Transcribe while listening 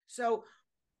So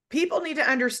people need to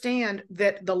understand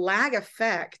that the lag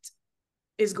effect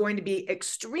is going to be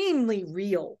extremely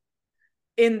real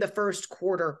in the first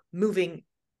quarter, moving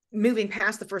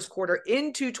past the first quarter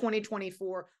into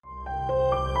 2024.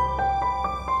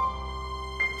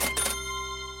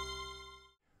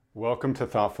 Welcome to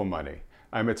Thoughtful Money.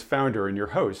 I'm its founder and your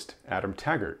host, Adam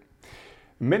Taggart.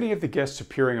 Many of the guests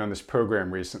appearing on this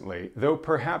program recently, though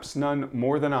perhaps none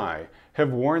more than I,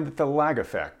 have warned that the lag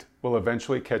effect will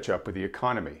eventually catch up with the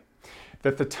economy.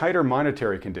 That the tighter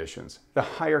monetary conditions, the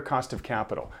higher cost of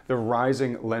capital, the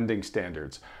rising lending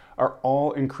standards are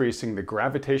all increasing the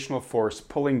gravitational force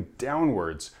pulling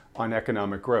downwards on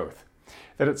economic growth.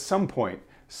 That at some point,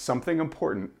 something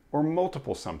important or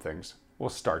multiple somethings will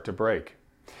start to break.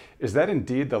 Is that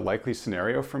indeed the likely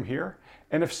scenario from here?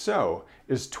 And if so,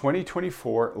 is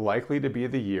 2024 likely to be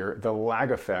the year the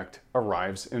lag effect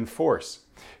arrives in force?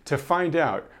 To find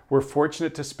out, we're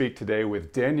fortunate to speak today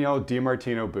with Danielle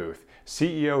DiMartino Booth,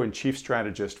 CEO and Chief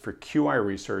Strategist for QI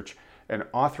Research and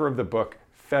author of the book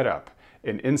Fed Up,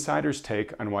 an insider's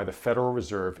take on why the Federal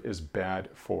Reserve is bad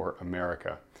for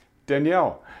America.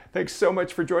 Danielle, thanks so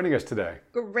much for joining us today.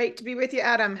 Great to be with you,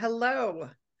 Adam. Hello.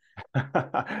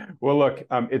 Well, look,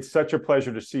 it's such a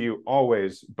pleasure to see you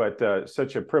always, but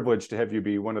such a privilege to have you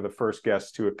be one of the first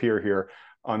guests to appear here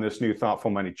on this new Thoughtful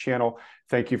Money channel.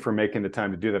 Thank you for making the time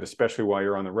to do that, especially while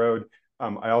you're on the road.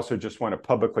 I also just want to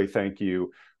publicly thank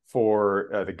you for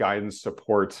the guidance,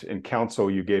 support, and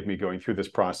counsel you gave me going through this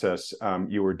process.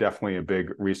 You were definitely a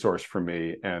big resource for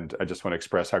me, and I just want to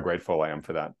express how grateful I am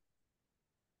for that.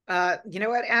 You know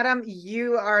what, Adam?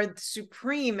 You are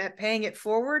supreme at paying it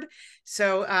forward.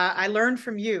 So I learned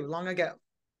from you long ago.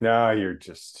 No, you're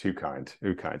just too kind,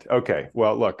 too kind. Okay,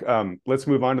 well, look, let's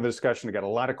move on to the discussion. I got a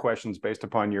lot of questions based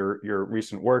upon your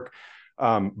recent work,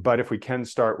 but if we can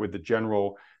start with the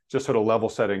general, just sort of level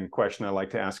setting question I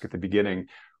like to ask at the beginning.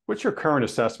 What's your current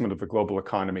assessment of the global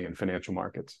economy and financial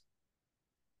markets?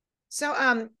 So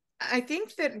I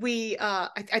think that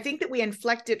we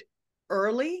inflected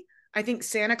early. I think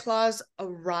Santa Claus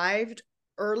arrived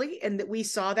early, and that we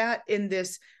saw that in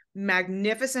this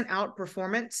magnificent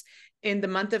outperformance in the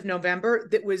month of November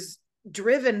that was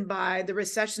driven by the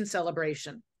recession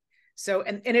celebration. So,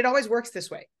 and it always works this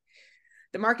way.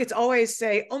 The markets always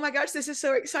say, oh my gosh, this is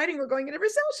so exciting, we're going into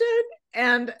recession.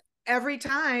 And every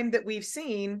time that we've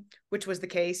seen, which was the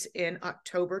case in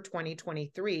October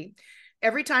 2023,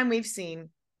 every time we've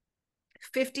seen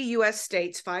 50 US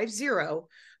states, 50,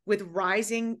 with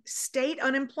rising state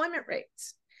unemployment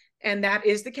rates. And that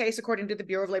is the case according to the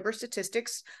Bureau of Labor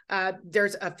Statistics.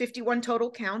 There's a 51 total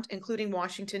count, including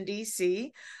Washington,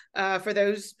 D.C. For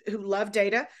those who love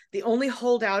data, the only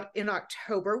holdout in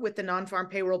October with the non-farm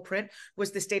payroll print was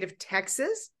the state of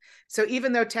Texas. So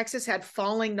even though Texas had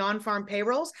falling non-farm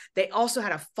payrolls, they also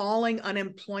had a falling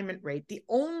unemployment rate, the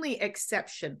only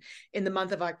exception in the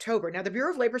month of October. Now, the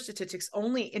Bureau of Labor Statistics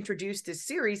only introduced this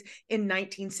series in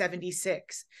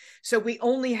 1976. So we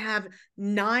only have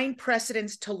 9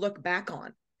 precedents to look back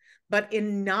on. But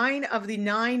in 9 of the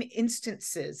 9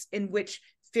 instances in which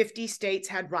 50 states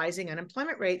had rising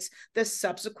unemployment rates, the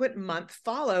subsequent month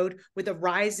followed with a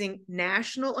rising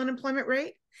national unemployment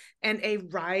rate and a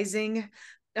rising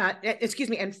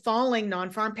and falling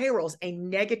non-farm payrolls, a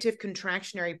negative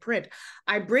contractionary print.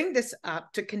 I bring this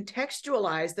up to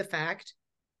contextualize the fact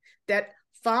that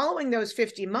following those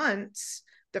 50 months,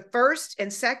 the first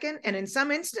and second, and in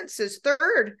some instances,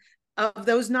 third of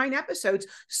those 9 episodes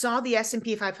saw the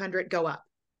S&P 500 go up.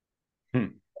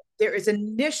 There is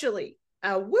initially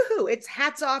woohoo, it's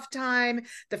hats off time.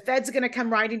 The Fed's going to come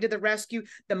riding to the rescue.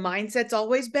 The mindset's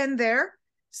always been there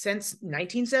since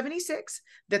 1976,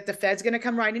 that the Fed's going to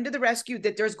come right into the rescue,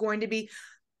 that there's going to be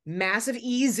massive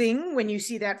easing when you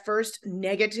see that first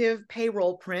negative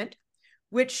payroll print,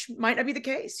 which might not be the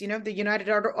case. You know, the United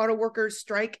Auto Workers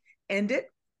strike ended,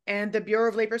 and the Bureau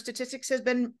of Labor Statistics has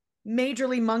been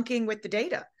majorly monkeying with the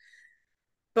data.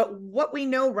 But what we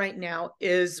know right now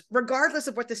is, regardless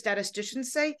of what the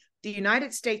statisticians say, the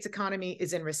United States economy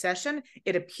is in recession.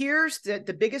 It appears that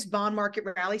the biggest bond market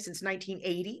rally since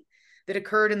 1980 that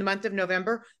occurred in the month of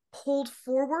November pulled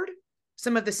forward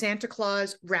some of the Santa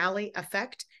Claus rally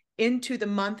effect into the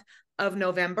month of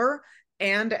November.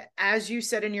 And as you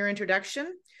said in your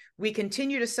introduction, we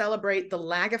continue to celebrate the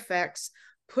lag effects,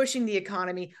 pushing the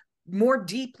economy more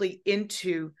deeply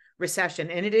into recession.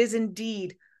 And it is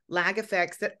indeed lag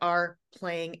effects that are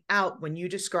playing out when you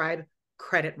describe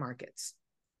credit markets.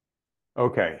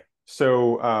 Okay.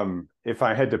 So if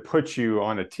I had to put you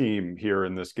on a team here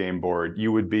in this game board,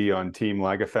 you would be on team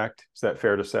lag effect. Is that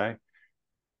fair to say?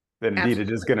 that indeed it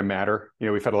is Absolutely. going to matter.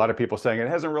 We've had a lot of people saying it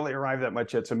hasn't really arrived that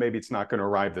much yet, so maybe it's not going to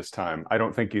arrive this time. I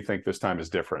don't think you think this time is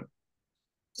different.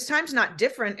 This time's not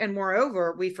different. And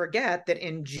moreover, we forget that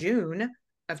in June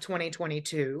of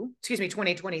 2022, excuse me,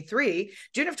 2023,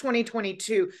 June of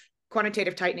 2022,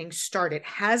 quantitative tightening started,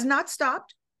 has not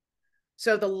stopped.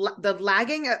 So the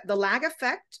lag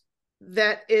effect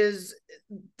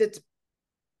that's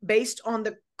based on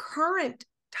the current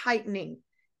tightening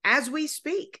as we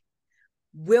speak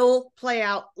will play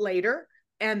out later.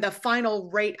 And the final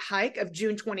rate hike of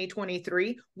June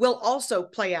 2023 will also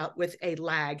play out with a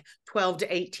lag 12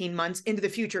 to 18 months into the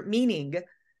future, meaning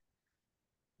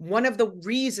one of the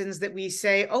reasons that we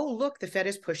say, oh, look, the Fed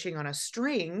is pushing on a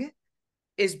string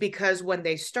is because when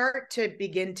they start to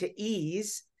begin to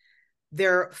ease,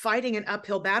 they're fighting an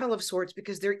uphill battle of sorts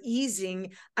because they're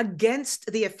easing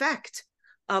against the effect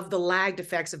of the lagged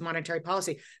effects of monetary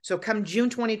policy. So come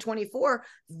June 2024,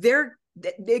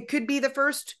 it could be the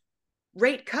first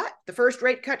rate cut. The first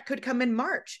rate cut could come in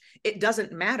March. It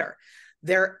doesn't matter.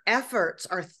 Their efforts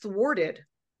are thwarted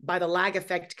by the lag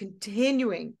effect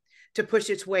continuing to push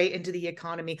its way into the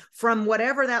economy from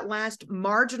whatever that last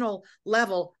marginal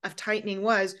level of tightening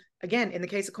was. Again, in the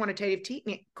case of quantitative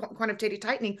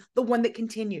tightening, the one that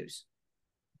continues.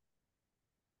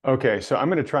 Okay, so I'm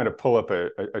going to try to pull up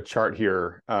a chart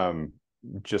here,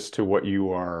 just to what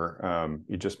you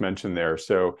just mentioned there.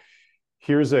 So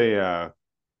here's a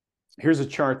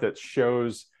chart that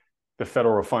shows the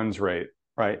federal funds rate,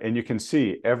 right? And you can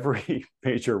see every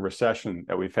major recession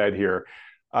that we've had here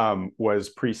was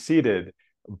preceded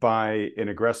by an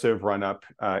aggressive run-up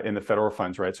in the federal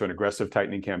funds rate, so an aggressive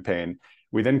tightening campaign.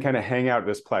 We then kind of hang out at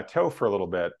this plateau for a little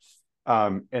bit,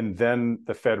 and then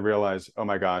the Fed realized, oh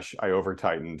my gosh, I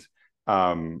over-tightened,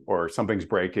 or something's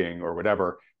breaking or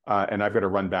whatever, and I've got to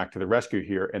run back to the rescue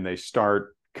here, and they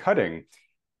start cutting.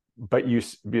 But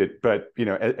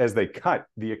as they cut,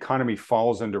 the economy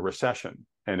falls into recession,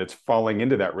 and it's falling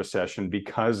into that recession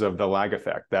because of the lag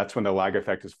effect. That's when the lag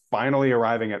effect is finally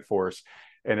arriving at force,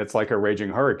 and it's like a raging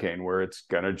hurricane where it's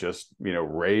gonna just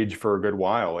rage for a good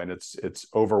while, and it's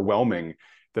overwhelming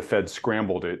the Fed's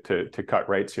scramble to cut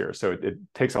rates here. So it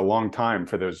takes a long time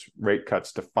for those rate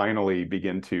cuts to finally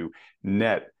begin to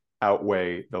net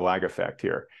outweigh the lag effect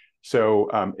here.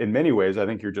 So in many ways, I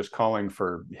think you're just calling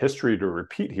for history to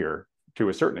repeat here to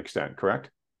a certain extent, correct?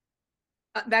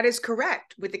 That is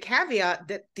correct, with the caveat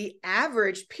that the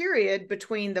average period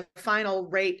between the final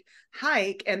rate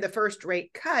hike and the first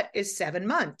rate cut is 7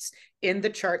 months in the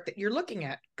chart that you're looking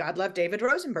at. God love David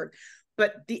Rosenberg.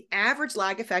 But the average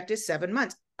lag effect is 7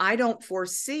 months. I don't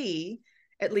foresee,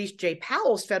 at least Jay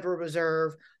Powell's Federal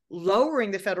Reserve,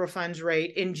 lowering the federal funds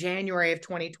rate in January of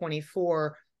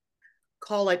 2024.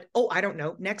 Call it, oh, I don't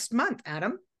know, next month,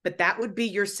 Adam. But that would be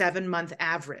your 7-month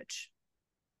average.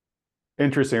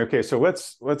 Interesting. Okay, so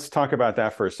let's talk about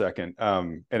that for a second.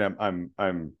 And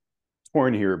I'm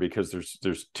torn here because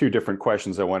there's two different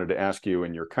questions I wanted to ask you,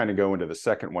 and you're kind of going to the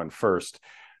second one first.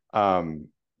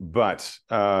 But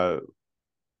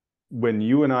when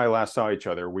you and I last saw each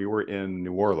other, we were in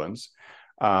New Orleans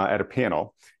at a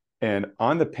panel, and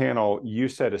on the panel, you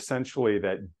said essentially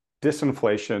that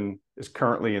disinflation is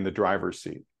currently in the driver's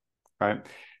seat, right?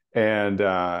 And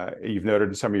you've noted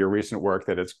in some of your recent work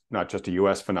that it's not just a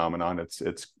U.S. phenomenon;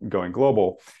 it's going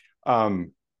global.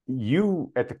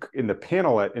 You in the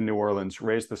panel in New Orleans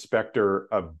raised the specter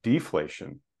of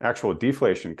deflation, actual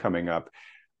deflation coming up.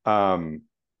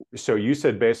 So you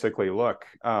said basically, look,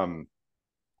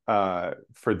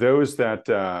 for those that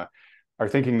are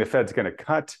thinking the Fed's going to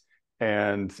cut,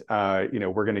 and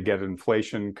we're going to get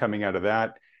inflation coming out of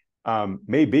that.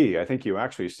 Maybe, I think you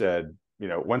actually said,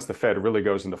 once the Fed really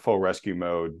goes into full rescue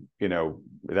mode,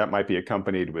 that might be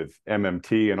accompanied with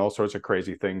MMT and all sorts of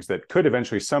crazy things that could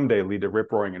eventually someday lead to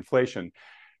rip-roaring inflation.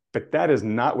 But that is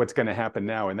not what's going to happen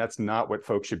now, and that's not what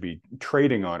folks should be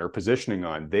trading on or positioning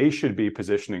on. They should be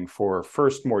positioning for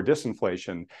first more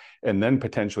disinflation and then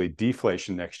potentially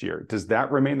deflation next year. Does that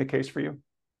remain the case for you?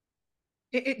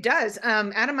 It does.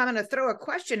 Adam, I'm going to throw a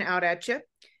question out at you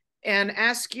and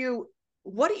ask you,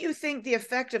 what do you think the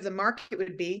effect of the market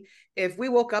would be if we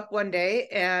woke up one day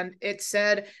and it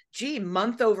said, gee,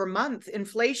 month over month,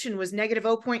 inflation was negative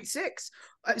 0.6,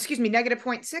 negative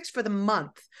 0.6 for the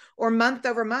month, or month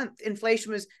over month,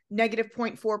 inflation was negative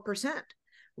 0.4%.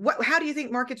 How do you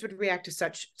think markets would react to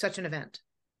such an event?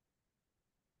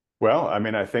 Well, I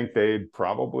mean, I think they'd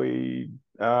probably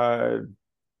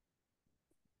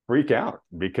freak out,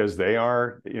 because they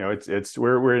are,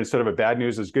 we're in sort of a bad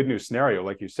news is good news scenario,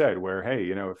 like you said, where,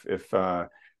 hey, well,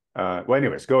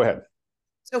 anyways, go ahead.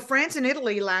 So France and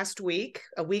Italy last week,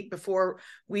 a week before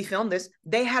we filmed this,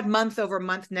 they had month over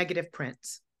month negative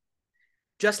prints,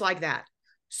 just like that.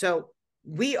 So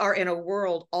we are in a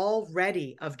world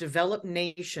already of developed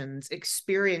nations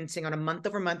experiencing on a month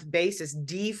over month basis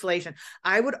deflation.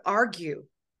 I would argue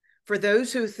for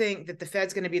those who think that the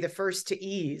Fed's going to be the first to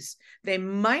ease, they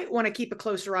might want to keep a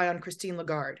closer eye on Christine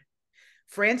Lagarde.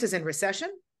 France is in recession.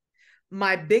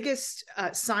 My biggest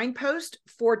signpost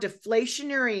for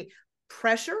deflationary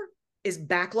pressure is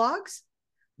backlogs.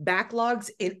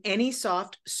 Backlogs in any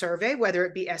soft survey, whether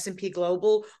it be S&P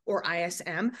Global or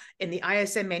ISM. In the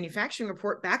ISM manufacturing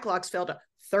report, backlogs fell to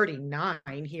 39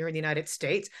 here in the United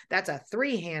States. That's a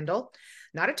 3 handle,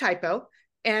 not a typo.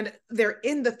 And they're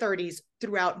in the 30s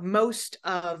throughout most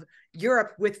of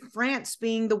Europe, with France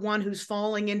being the one who's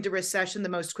falling into recession the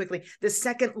most quickly, the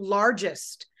second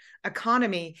largest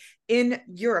economy in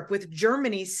Europe, with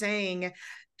Germany saying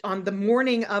on the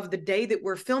morning of the day that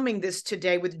we're filming this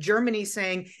today, with Germany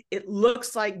saying it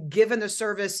looks like, given the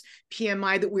service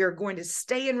PMI, that we are going to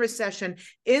stay in recession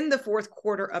in the fourth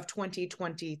quarter of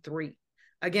 2023.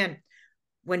 Again,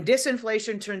 when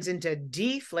disinflation turns into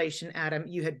deflation, Adam,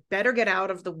 you had better get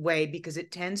out of the way, because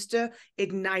it tends to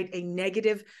ignite a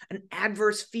negative, an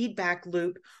adverse feedback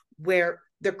loop where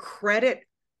the credit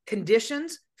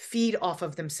conditions feed off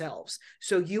of themselves.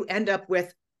 So you end up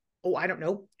with,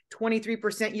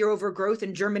 23% year-over growth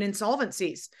in German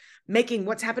insolvencies, making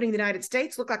what's happening in the United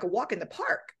States look like a walk in the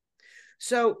park.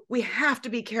 So we have to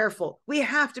be careful. We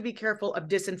have to be careful of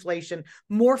disinflation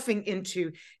morphing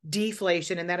into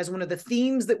deflation. And that is one of the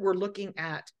themes that we're looking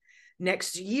at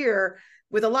next year,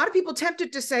 with a lot of people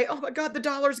tempted to say, oh my God, the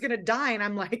dollar is going to die. And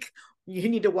I'm like, you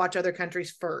need to watch other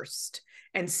countries first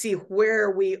and see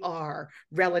where we are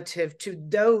relative to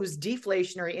those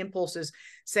deflationary impulses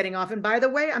setting off. And by the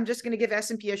way, I'm just going to give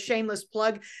S&P a shameless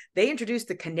plug. They introduced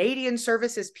the Canadian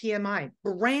Services PMI,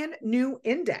 brand new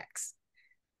index.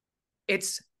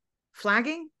 It's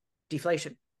flagging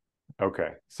deflation.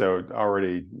 Okay, so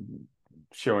already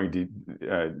showing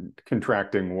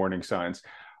contracting warning signs.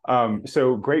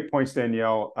 So great points,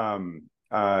 Danielle.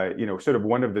 Sort of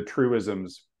one of the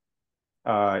truisms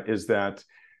is that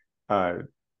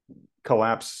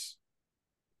collapse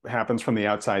happens from the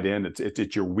outside in.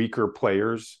 It's your weaker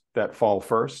players that fall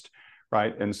first,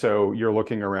 right? And so you're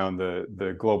looking around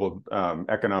the global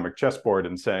economic chessboard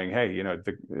and saying, hey,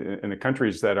 in the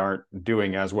countries that aren't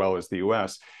doing as well as the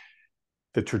U.S.,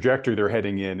 the trajectory they're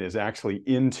heading in is actually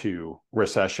into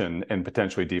recession and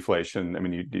potentially deflation. I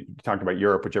mean, you talked about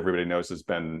Europe, which everybody knows has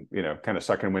been, kind of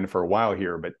sucking wind for a while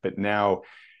here, but now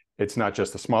it's not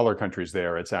just the smaller countries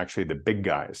there, it's actually the big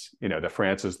guys, the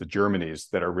Frances, the Germanys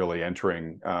that are really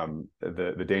entering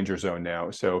the danger zone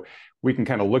now. So we can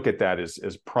kind of look at that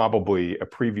as probably a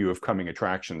preview of coming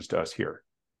attractions to us here.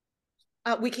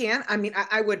 We can. I mean,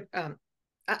 I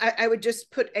would just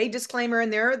put a disclaimer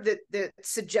in there that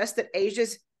suggests that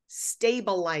Asia's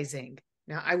stabilizing.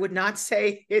 Now, I would not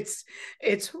say it's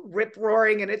rip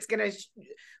roaring and it's going to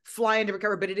fly into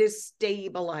recovery, but it is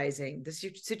stabilizing. The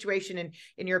situation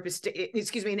in Europe is,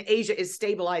 in Asia is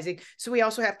stabilizing. So we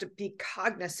also have to be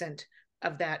cognizant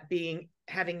of that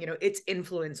having its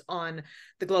influence on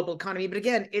the global economy. But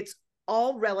again, it's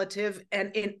all relative.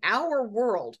 And in our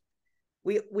world,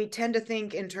 we tend to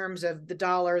think in terms of the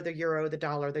dollar, the euro, the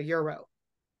dollar, the euro.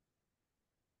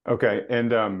 Okay.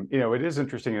 And, it is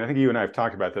interesting. And I think you and I have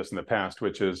talked about this in the past,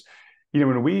 which is,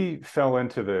 when we fell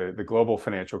into the global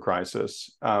financial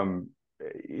crisis,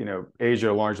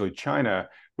 Asia, largely China,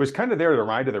 was kind of there to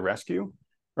ride to the rescue,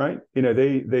 right?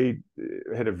 They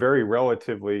had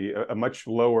a much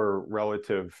lower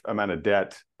relative amount of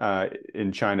debt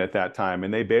in China at that time.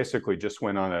 And they basically just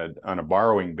went on a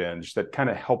borrowing binge that kind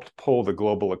of helped pull the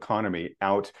global economy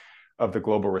out of the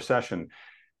global recession.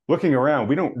 Looking around,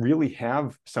 we don't really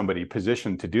have somebody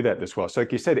positioned to do that this well. So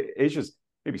like you said, Asia's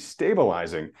maybe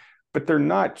stabilizing, but they're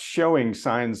not showing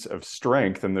signs of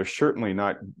strength, and they're certainly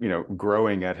not,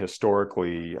 growing at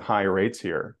historically high rates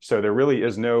here. So there really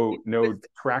is no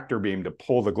tractor beam to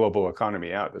pull the global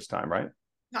economy out this time, right?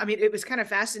 I mean, it was kind of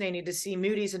fascinating to see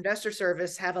Moody's Investor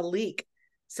Service have a leak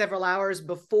several hours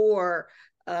before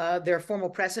their formal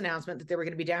press announcement that they were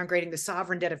going to be downgrading the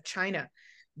sovereign debt of China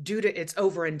due to its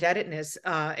over indebtedness.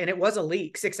 And it was a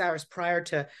leak 6 hours prior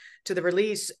to the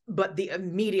release, but the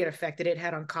immediate effect that it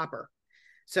had on copper.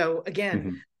 So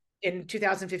again, in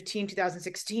 2015,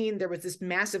 2016, there was this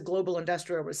massive global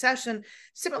industrial recession,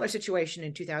 similar situation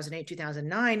in 2008,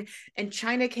 2009, and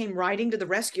China came riding to the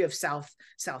rescue of South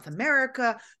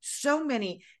America, so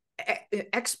many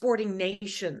exporting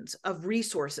nations of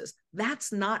resources.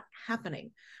 That's not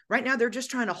happening. Right now, they're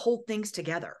just trying to hold things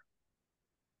together.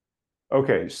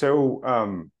 Okay,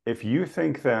 so if you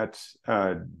think that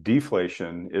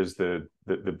deflation is the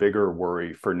bigger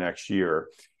worry for next year,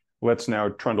 let's now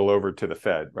trundle over to the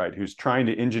Fed, right? Who's trying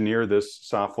to engineer this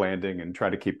soft landing and try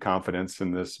to keep confidence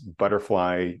in this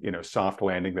butterfly, soft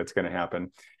landing that's going to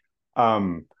happen.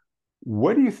 Um,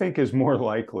 what do you think is more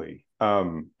likely?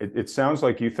 It sounds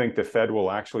like you think the Fed will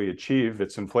actually achieve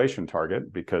its inflation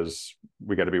target because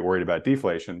we got to be worried about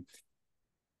deflation.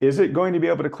 Is it going to be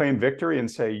able to claim victory and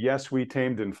say, yes, we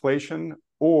tamed inflation?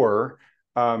 Or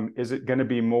is it going to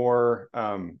be more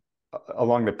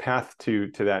along the path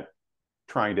to that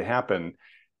trying to happen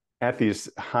at these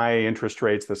high interest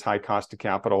rates, this high cost of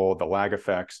capital, the lag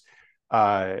effects?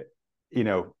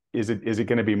 Is it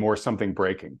going to be more something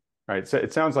breaking? Right. So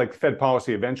it sounds like Fed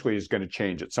policy eventually is going to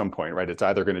change at some point, right? It's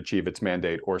either going to achieve its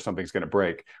mandate or something's going to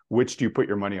break. Which do you put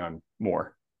your money on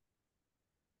more?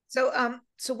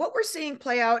 So what we're seeing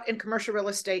play out in commercial real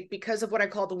estate because of what I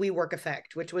call the WeWork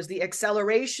effect, which was the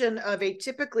acceleration of a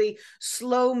typically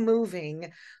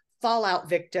slow-moving fallout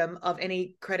victim of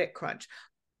any credit crunch.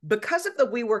 Because of the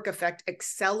WeWork effect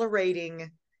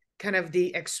accelerating kind of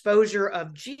the exposure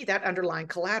of, gee, that underlying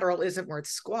collateral isn't worth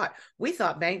squat. We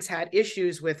thought banks had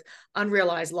issues with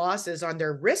unrealized losses on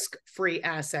their risk-free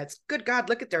assets. Good God,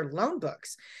 look at their loan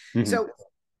books. Mm-hmm. So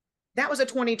that was a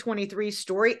 2023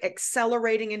 story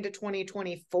accelerating into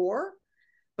 2024.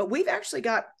 But we've actually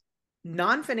got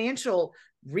non-financial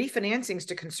refinancings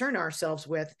to concern ourselves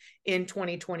with in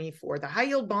 2024. The high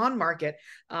yield bond market,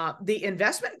 the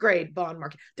investment grade bond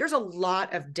market, there's a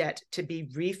lot of debt to be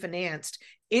refinanced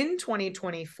in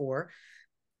 2024.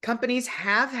 Companies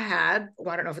have had,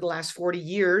 well, I don't know, for the last 40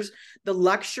 years, the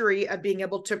luxury of being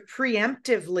able to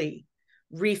preemptively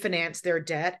refinance their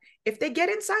debt if they get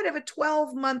inside of a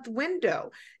 12-month window.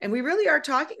 And we really are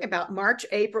talking about March,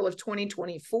 April of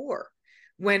 2024,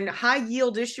 when high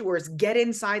yield issuers get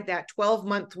inside that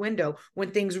 12-month window,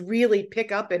 when things really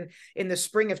pick up in the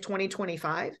spring of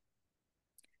 2025.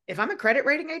 If I'm a credit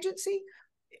rating agency,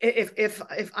 if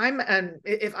I'm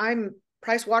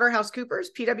PricewaterhouseCoopers,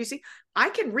 PwC, I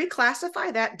can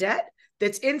reclassify that debt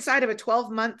that's inside of a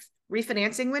 12-month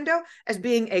refinancing window as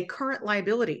being a current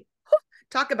liability.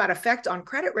 Talk about effect on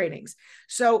credit ratings.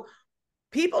 So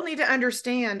people need to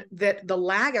understand that the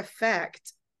lag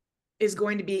effect is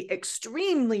going to be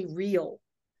extremely real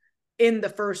in the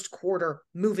first quarter,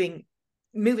 moving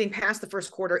past the first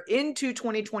quarter into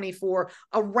 2024,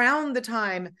 around the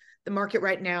time the market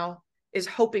right now is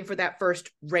hoping for that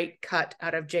first rate cut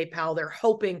out of Jay Powell. They're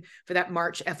hoping for that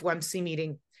March FOMC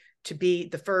meeting to be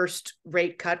the first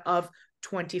rate cut of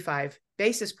 25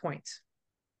 basis points.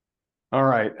 All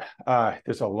right.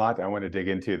 There's a lot I want to dig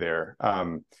into there.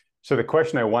 So the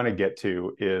question I want to get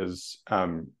to is,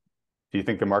 do you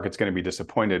think the market's going to be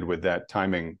disappointed with that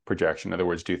timing projection? In other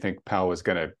words, do you think Powell is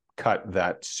going to cut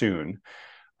that soon?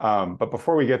 But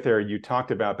before we get there, you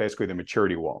talked about basically the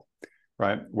maturity wall,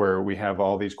 right? Where we have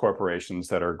all these corporations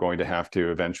that are going to have to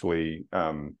eventually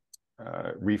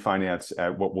refinance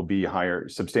at what will be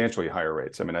substantially higher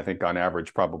rates. I mean, I think on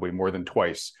average, probably more than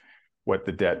twice what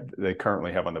the debt they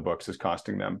currently have on the books is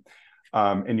costing them.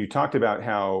 And you talked about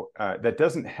how that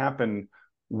doesn't happen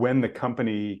when the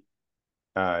company,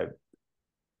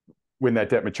 when that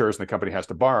debt matures and the company has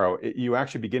to borrow. You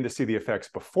actually begin to see the effects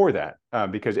before that,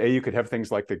 because you could have things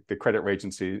like the credit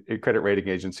rating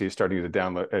agencies starting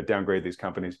to downgrade these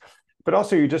companies, but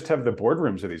also you just have the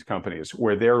boardrooms of these companies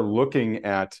where they're looking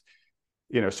at,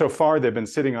 so far they've been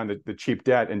sitting on the cheap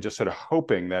debt and just sort of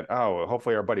hoping that, oh,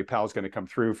 hopefully our buddy Powell's going to come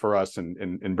through for us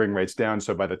and bring rates down.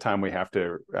 So by the time we have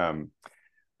to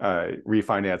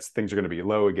refinance, things are going to be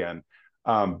low again.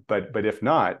 But if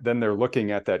not, then they're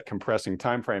looking at that compressing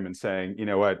time frame and saying, you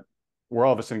know what, we're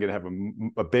all of a sudden going to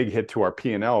have a big hit to our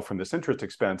P&L from this interest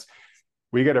expense.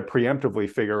 We got to preemptively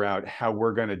figure out how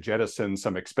we're going to jettison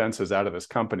some expenses out of this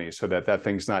company so that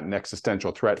thing's not an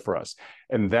existential threat for us.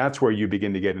 And that's where you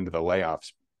begin to get into the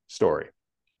layoffs story.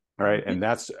 All right. And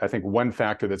that's, I think, one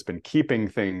factor that's been keeping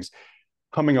things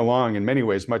coming along in many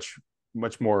ways much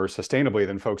more sustainably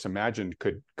than folks imagined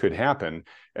could happen.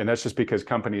 And that's just because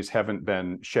companies haven't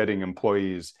been shedding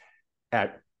employees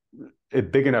at a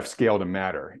big enough scale to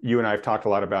matter. You and I have talked a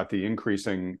lot about the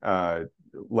increasing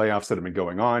layoffs that have been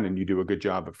going on, and you do a good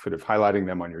job of sort of highlighting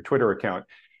them on your Twitter account,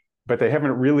 but they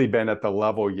haven't really been at the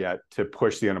level yet to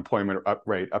push the unemployment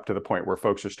rate up to the point where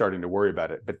folks are starting to worry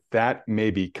about it. But that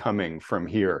may be coming from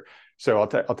here. So I'll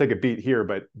take a beat here,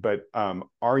 but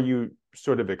are you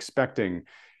sort of expecting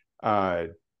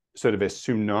sort of a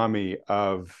tsunami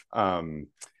of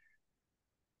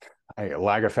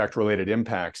lag effect related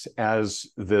impacts as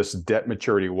this debt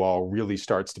maturity wall really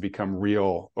starts to become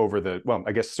real over the, well,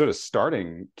 I guess sort of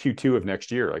starting Q2 of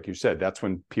next year, like you said, that's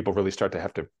when people really start to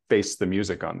have to face the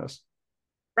music on this.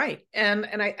 Right. And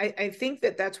I think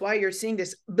that that's why you're seeing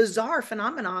this bizarre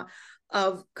phenomena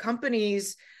of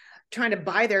companies trying to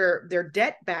buy their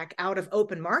debt back out of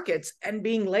open markets and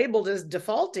being labeled as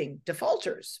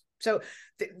defaulters. So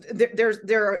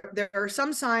there are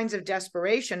some signs of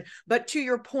desperation. But to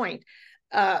your point,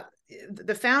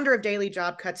 the founder of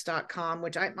dailyjobcuts.com,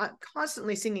 which I'm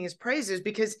constantly singing his praises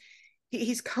because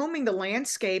he's combing the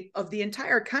landscape of the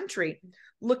entire country,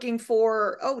 looking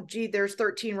for, oh, gee, there's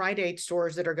 13 Rite Aid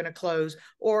stores that are going to close.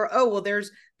 Or, oh, well,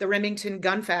 there's the Remington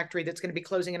gun factory that's going to be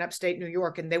closing in upstate New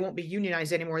York and they won't be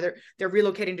unionized anymore. They're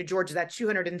relocating to Georgia. That's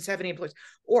 270 employees.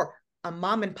 Or a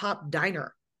mom and pop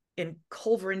diner in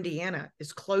Culver, Indiana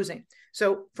is closing.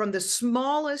 So from the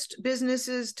smallest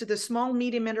businesses to the small,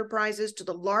 medium enterprises to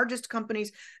the largest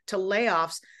companies to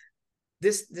layoffs,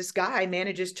 this guy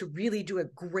manages to really do a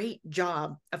great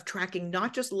job of tracking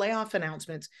not just layoff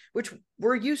announcements, which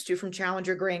we're used to from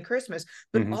Challenger, Gray, and Christmas,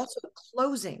 but also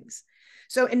closings.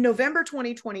 So in November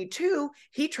 2022,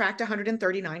 he tracked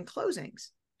 139 closings.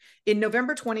 In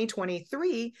November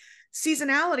 2023,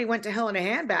 seasonality went to hell in a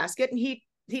handbasket, and he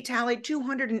tallied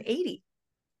 280,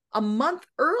 a month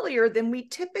earlier than we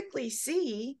typically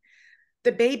see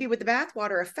the baby with the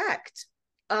bathwater effect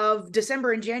of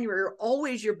December and January are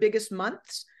always your biggest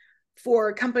months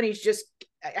for companies just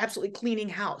absolutely cleaning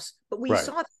house. But we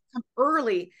saw that come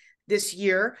early this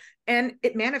year, and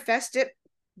it manifested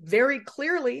very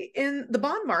clearly in the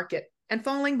bond market and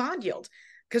falling bond yield.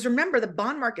 Because remember, the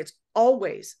bond market's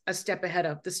always a step ahead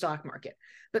of the stock market.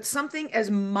 But something as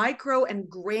micro and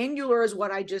granular as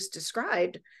what I just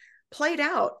described played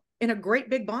out in a great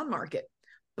big bond market.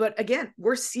 But again,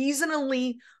 we're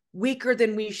seasonally weaker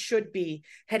than we should be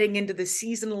heading into the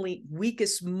seasonally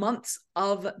weakest months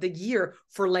of the year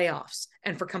for layoffs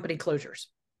and for company closures.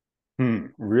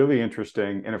 Really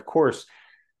interesting. And of course,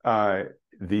 what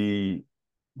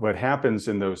happens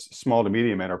in those small to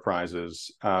medium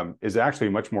enterprises is actually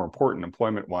much more important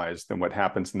employment-wise than what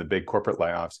happens in the big corporate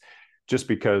layoffs, just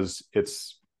because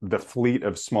it's the fleet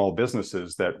of small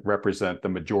businesses that represent the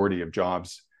majority of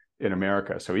jobs in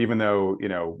America. So even though,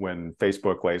 when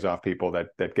Facebook lays off people,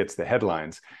 that gets the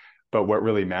headlines, but what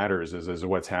really matters is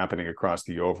what's happening across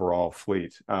the overall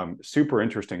fleet. Super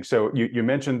interesting. So you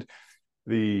mentioned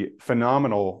the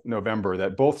phenomenal November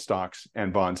that both stocks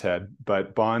and bonds had,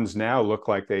 but bonds now look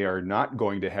like they are not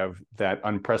going to have that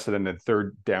unprecedented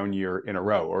third down year in a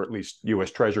row, or at least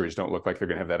U.S. Treasuries don't look like they're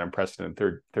going to have that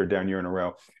unprecedented third down year in a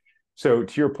row. So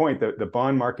to your point, the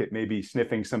bond market may be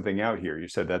sniffing something out here. You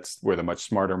said that's where the much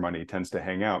smarter money tends to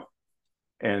hang out.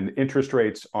 And interest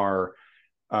rates are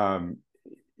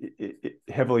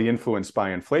heavily influenced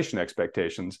by inflation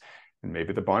expectations. And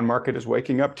maybe the bond market is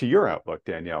waking up to your outlook,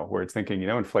 Danielle, where it's thinking,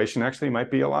 inflation actually might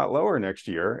be a lot lower next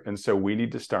year. And so we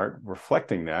need to start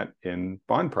reflecting that in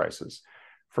bond prices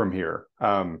from here.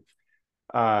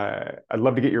 I'd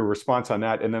love to get your response on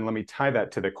that. And then let me tie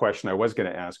that to the question I was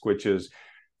going to ask, which is,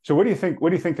 so what do you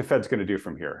think the Fed's going to do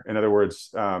from here? In other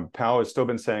words, Powell has still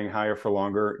been saying higher for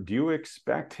longer. Do you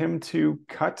expect him to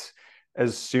cut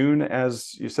as soon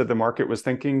as you said the market was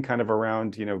thinking, kind of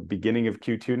around, beginning of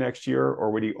Q2 next year,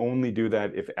 or would he only do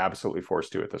that if absolutely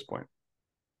forced to at this point?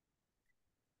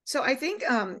 So I think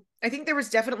there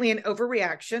was definitely an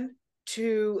overreaction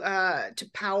to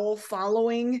Powell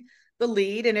following the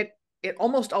lead, and it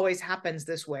almost always happens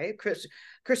this way.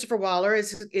 Christopher Waller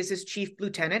is his chief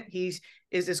lieutenant. He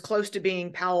is as close to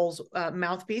being Powell's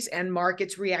mouthpiece, and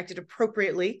markets reacted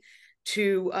appropriately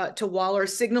to Waller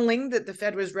signaling that the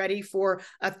Fed was ready for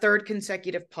a third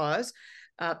consecutive pause.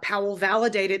 Powell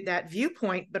validated that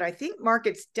viewpoint, but I think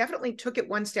markets definitely took it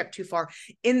one step too far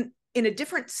in a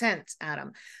different sense,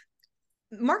 Adam.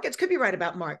 Markets could be right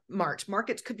about March.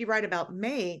 Markets could be right about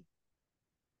May.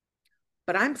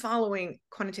 But I'm following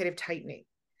quantitative tightening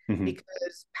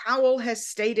because Powell has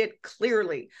stated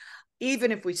clearly,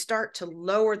 even if we start to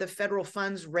lower the federal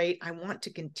funds rate, I want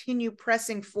to continue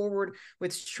pressing forward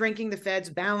with shrinking the Fed's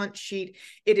balance sheet.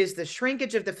 It is the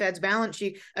shrinkage of the Fed's balance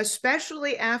sheet,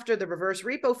 especially after the reverse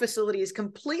repo facility is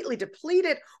completely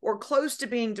depleted or close to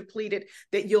being depleted,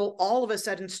 that you'll all of a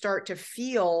sudden start to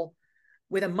feel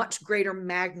with a much greater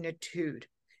magnitude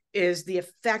is the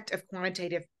effect of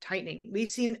quantitative tightening. We've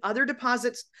seen other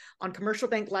deposits on commercial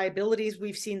bank liabilities.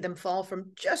 We've seen them fall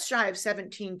from just shy of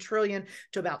 17 trillion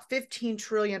to about 15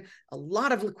 trillion. A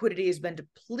lot of liquidity has been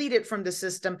depleted from the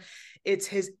system. It's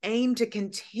his aim to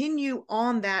continue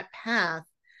on that path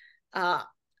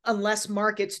unless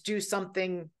markets do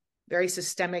something very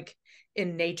systemic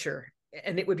in nature,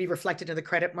 and it would be reflected in the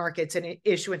credit markets and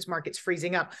issuance markets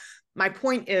freezing up. My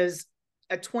point is,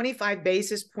 a 25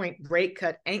 basis point rate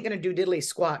cut ain't going to do diddly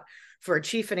squat for a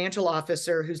chief financial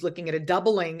officer who's looking at a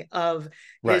doubling of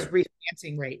his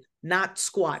refinancing rate. Not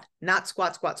squat.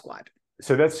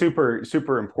 So that's super,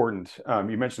 super important.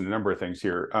 You mentioned a number of things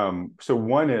here. So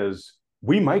one is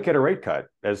we might get a rate cut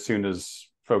as soon as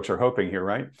folks are hoping here,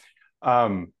 right?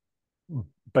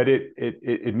 But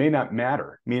it may not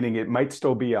matter, meaning it might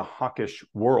still be a hawkish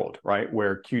world, right?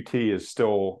 Where QT is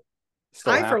still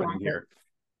high happening here.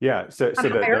 Yeah. So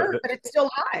higher, but it's still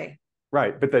high.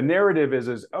 Right. But the narrative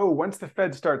is, oh, once the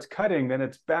Fed starts cutting, then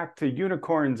it's back to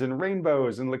unicorns and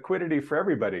rainbows and liquidity for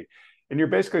everybody. And you're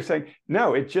basically saying,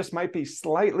 no, it just might be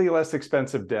slightly less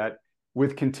expensive debt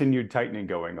with continued tightening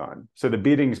going on. So the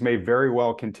beatings may very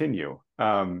well continue.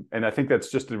 And I think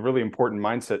that's just a really important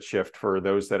mindset shift for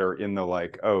those that are in the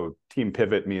like, oh, team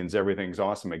pivot means everything's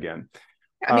awesome again.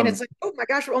 I mean, it's like, oh my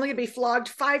gosh, we're only going to be flogged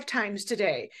 5 times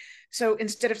today. So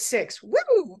instead of 6,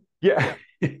 woo! Yeah,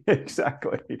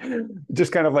 exactly.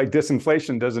 Just kind of like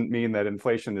disinflation doesn't mean that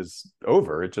inflation is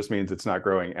over. It just means it's not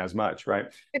growing as much, right?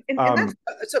 And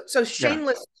that's so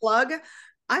shameless plug.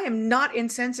 I am not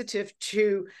insensitive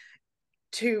to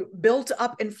built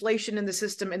up inflation in the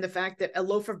system, and the fact that a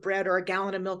loaf of bread or a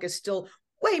gallon of milk is still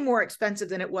way more expensive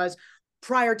than it was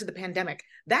prior to the pandemic.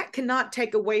 That cannot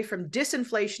take away from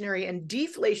disinflationary and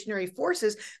deflationary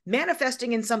forces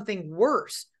manifesting in something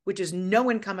worse, which is no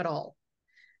income at all.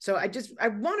 So I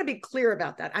want to be clear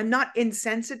about that. I'm not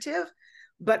insensitive,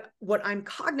 but what I'm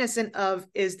cognizant of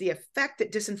is the effect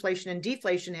that disinflation and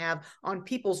deflation have on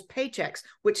people's paychecks,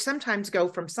 which sometimes go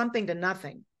from something to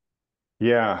nothing.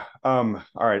 Yeah. All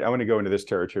right. I want to go into this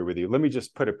territory with you. Let me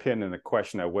just put a pin in the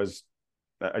question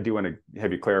I do want to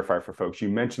have you clarify for folks. You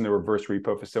mentioned the reverse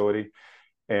repo facility,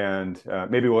 and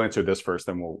maybe we'll answer this first,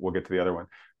 then we'll get to the other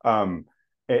one.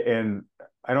 And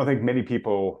I don't think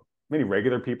many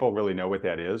regular people really know what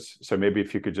that is. So maybe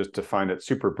if you could just define it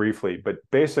super briefly. But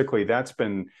basically, that's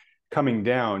been coming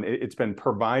down. It's been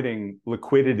providing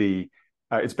liquidity.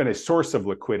 It's been a source of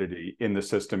liquidity in the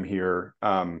system here.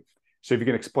 So if you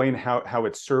can explain how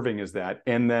it's serving as that,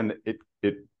 and then it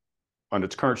on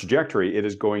its current trajectory, it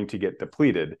is going to get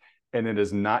depleted, and it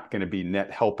is not going to be net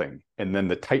helping. And then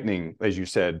the tightening, as you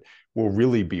said, will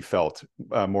really be felt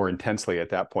more intensely at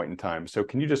that point in time. So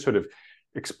can you just sort of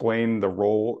explain the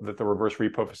role that the reverse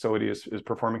repo facility is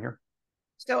performing here?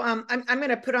 So I'm going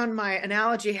to put on my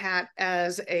analogy hat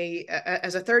as a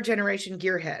third generation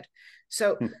gearhead.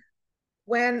 So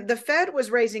when the Fed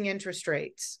was raising interest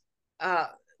rates,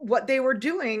 what they were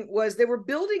doing was they were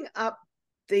building up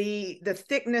the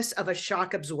thickness of a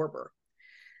shock absorber.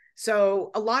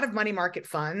 So a lot of money market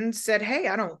funds said, hey,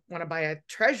 I don't want to buy a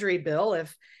treasury bill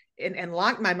and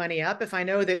lock my money up if I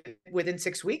know that within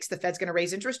 6 weeks the Fed's going to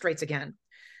raise interest rates again.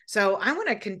 So I want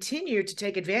to continue to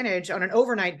take advantage on an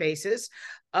overnight basis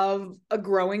of a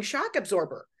growing shock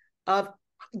absorber, of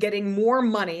getting more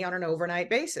money on an overnight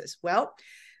basis. Well,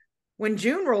 when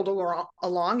June rolled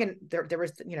along, and there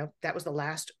was, that was the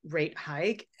last rate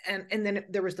hike, and then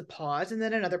there was the pause, and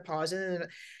then another pause, and then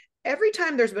every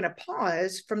time there's been a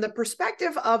pause from the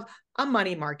perspective of a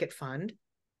money market fund,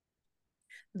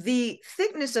 the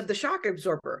thickness of the shock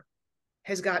absorber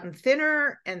has gotten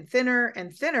thinner and thinner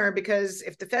and thinner, because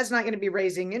if the Fed's not going to be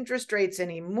raising interest rates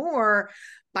anymore,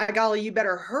 by golly, you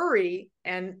better hurry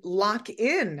and lock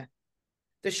in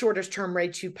the shortest term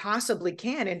rates you possibly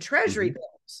can in treasury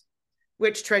bills,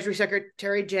 which Treasury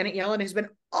Secretary Janet Yellen has been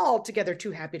altogether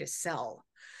too happy to sell.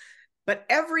 But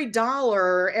every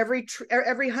dollar, every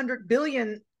 $100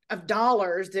 billion of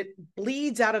dollars that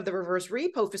bleeds out of the reverse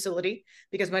repo facility,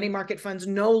 because money market funds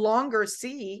no longer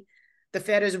see the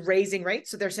Fed is raising rates,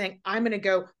 so they're saying, I'm going to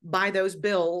go buy those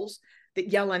bills that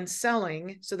Yellen's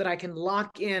selling so that I can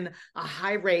lock in a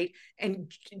high rate. And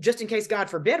just in case, God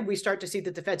forbid, we start to see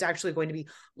that the Fed's actually going to be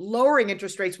lowering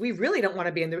interest rates, we really don't want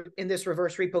to be in this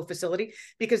reverse repo facility,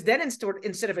 because then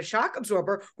instead of a shock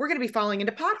absorber, we're going to be falling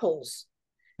into potholes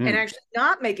and actually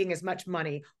not making as much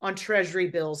money on treasury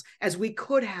bills as we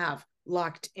could have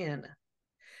locked in.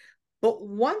 But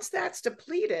once that's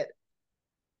depleted,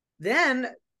 then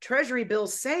treasury bill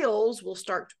sales will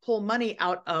start to pull money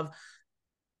out of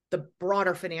the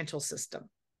broader financial system.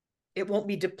 It won't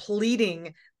be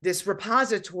depleting this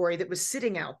repository that was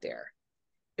sitting out there.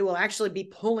 It will actually be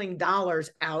pulling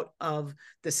dollars out of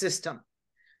the system.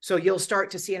 So you'll start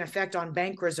to see an effect on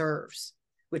bank reserves,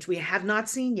 which we have not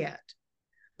seen yet,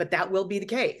 but that will be the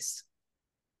case.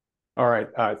 All right.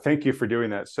 Thank you for doing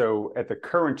that. So at the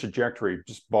current trajectory,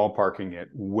 just ballparking it,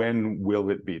 when will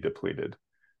it be depleted?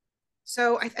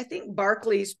 So I think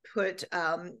Barclays put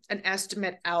an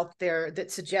estimate out there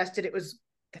that suggested it was,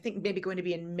 I think, maybe going to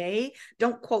be in May.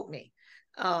 Don't quote me.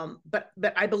 But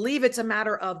I believe it's a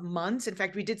matter of months. In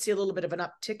fact, we did see a little bit of an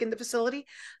uptick in the facility.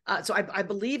 So I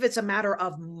believe it's a matter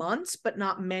of months, but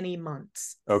not many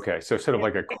months. Okay, so sort of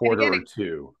like a And quarter again, or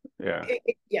two. Yeah.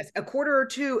 yes, a quarter or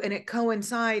two, and it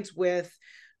coincides with,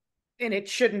 and it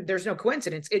shouldn't, there's no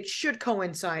coincidence, it should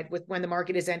coincide with when the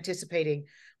market is anticipating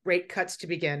rate cuts to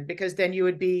begin, because then you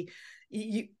would be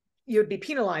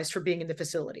penalized for being in the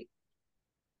facility.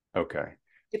 Okay.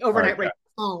 If overnight rate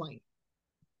falling.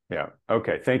 Yeah.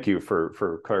 Okay. Thank you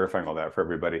for clarifying all that for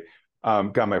everybody.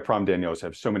 God, my problem, Danielle, is I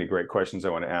have so many great questions I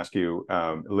want to ask you.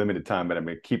 Limited time, but I'm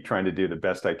going to keep trying to do the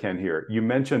best I can here. You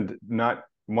mentioned not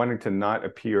wanting to not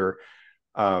appear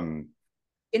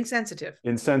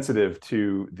insensitive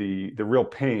to the real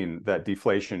pain that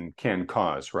deflation can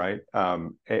cause, right?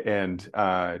 I'm going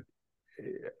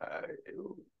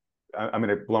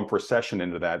to lump recession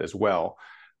into that as well.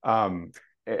 And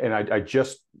I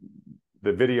just,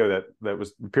 the video that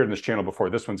was appeared in this channel before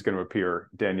this one's going to appear,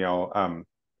 Danielle, I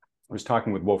was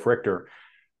talking with Wolf Richter,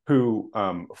 who,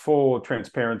 full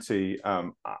transparency,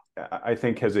 I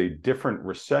think has a different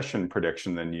recession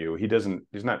prediction than you.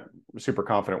 He's not super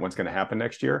confident what's going to happen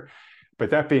next year. But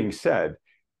that being said,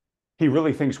 he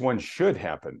really thinks one should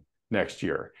happen next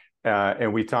year.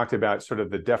 And we talked about sort of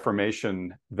the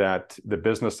deformation that the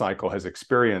business cycle has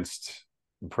experienced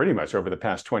pretty much over the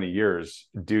past 20 years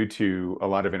due to a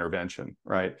lot of intervention,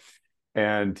 right?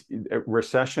 And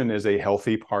recession is a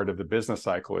healthy part of the business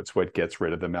cycle. It's what gets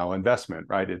rid of the malinvestment,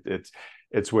 right?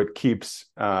 It's what keeps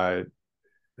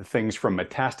things from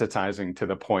metastasizing to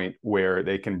the point where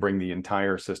they can bring the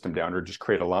entire system down or just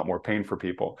create a lot more pain for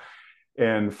people.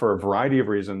 And for a variety of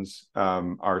reasons,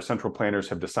 our central planners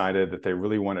have decided that they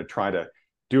really want to try to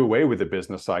do away with the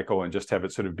business cycle and just have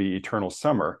it sort of be eternal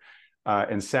summer.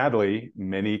 And sadly,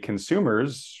 many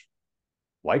consumers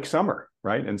like summer,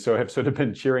 right? And so have sort of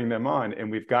been cheering them on.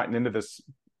 And we've gotten into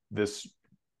this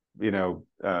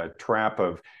trap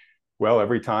of, well,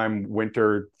 every time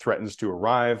winter threatens to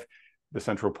arrive, the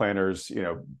central planners,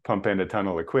 pump in a ton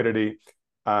of liquidity.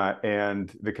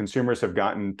 And the consumers have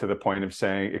gotten to the point of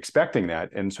expecting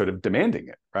that and sort of demanding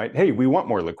it, right? Hey, we want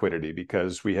more liquidity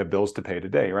because we have bills to pay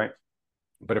today, right?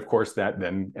 But of course, that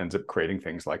then ends up creating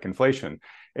things like inflation.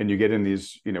 And you get in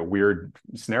these, weird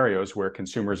scenarios where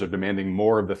consumers are demanding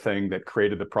more of the thing that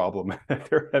created the problem that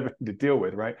they're having to deal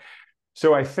with, right?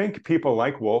 So I think people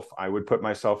like Wolf, I would put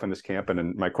myself in this camp.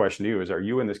 And my question to you is, are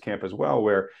you in this camp as well,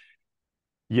 where,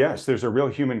 yes, there's a real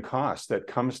human cost that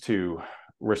comes to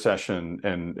recession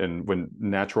and when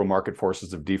natural market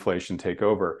forces of deflation take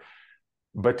over.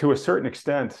 But to a certain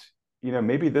extent,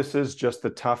 maybe this is just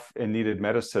the tough and needed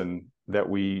medicine that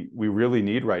we really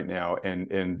need right now.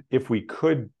 And if we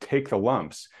could take the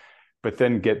lumps, but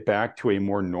then get back to a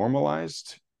more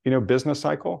normalized, business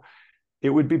cycle, it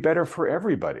would be better for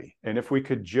everybody. And if we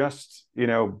could just,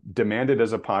 demand it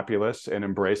as a populace and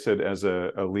embrace it as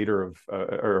a leader of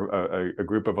or a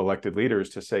group of elected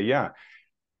leaders to say, yeah,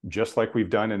 just like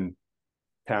we've done in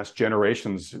past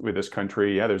generations with this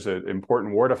country, yeah, there's an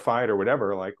important war to fight or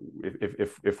whatever. Like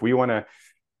if we want to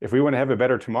have a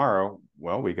better tomorrow,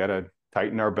 well, we got to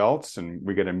tighten our belts and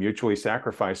we got to mutually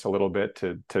sacrifice a little bit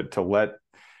to let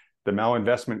the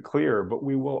malinvestment clear. But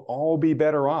we will all be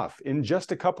better off in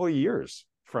just a couple of years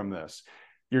from this.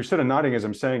 You're sort of nodding as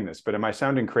I'm saying this, but am I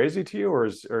sounding crazy to you, or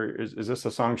is this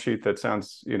a song sheet that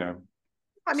sounds, similar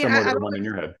to the one in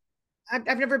your head?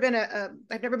 I've never been a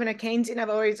Keynesian.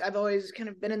 I've always kind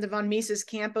of been in the von Mises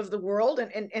camp of the world,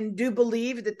 and do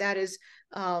believe that is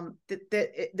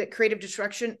that creative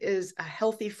destruction is a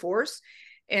healthy force,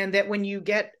 and that when you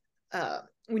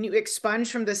expunge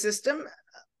from the system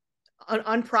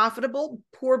unprofitable,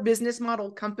 poor business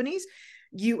model companies,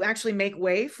 you actually make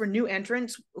way for new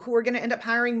entrants who are going to end up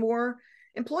hiring more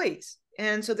employees.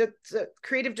 And so the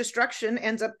creative destruction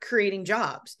ends up creating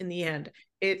jobs in the end.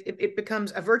 It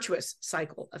becomes a virtuous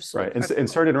cycle of right. And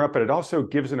sorry to interrupt, but it also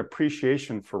gives an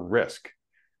appreciation for risk,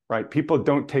 right? People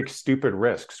don't take stupid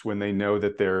risks when they know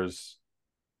that there's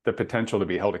the potential to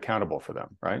be held accountable for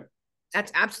them, right?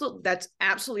 That's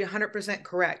absolutely 100%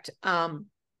 correct.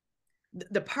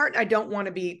 The part I don't want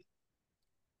to be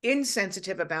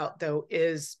insensitive about, though,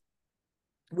 is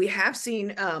we have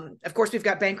seen, of course, we've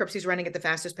got bankruptcies running at the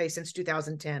fastest pace since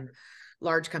 2010,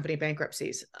 large company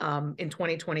bankruptcies in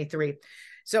 2023.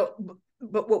 So,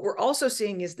 but what we're also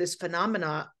seeing is this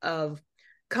phenomena of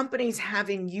companies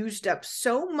having used up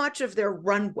so much of their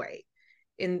runway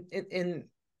in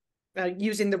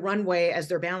using the runway as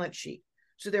their balance sheet.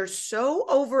 So they're so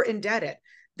over indebted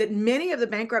that many of the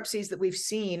bankruptcies that we've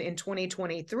seen in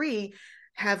 2023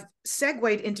 have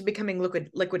segued into becoming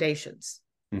liquidations.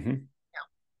 Mm-hmm. Now,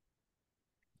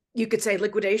 you could say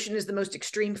liquidation is the most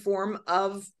extreme form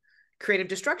of creative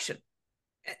destruction,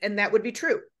 and that would be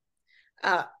true.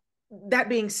 That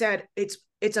being said,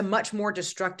 it's a much more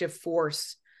destructive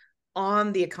force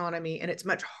on the economy, and it's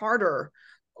much harder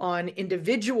on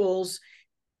individuals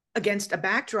against a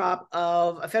backdrop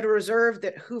of a Federal Reserve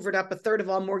that hoovered up a third of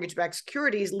all mortgage-backed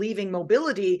securities, leaving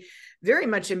mobility very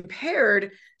much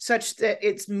impaired, such that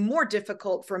it's more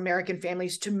difficult for American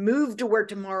families to move to where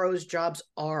tomorrow's jobs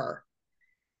are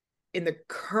in the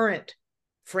current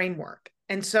framework.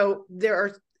 And so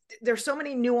there's so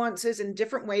many nuances and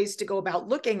different ways to go about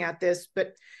looking at this,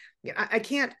 but I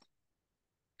can't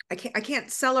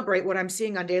celebrate what I'm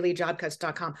seeing on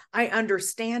dailyjobcuts.com. I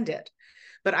understand it,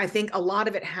 but I think a lot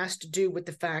of it has to do with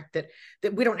the fact that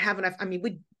we don't have enough. I mean,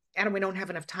 we don't have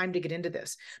enough time to get into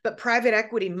this, but private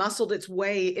equity muscled its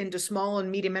way into small and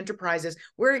medium enterprises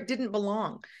where it didn't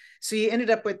belong. So you ended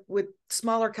up with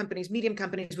smaller companies, medium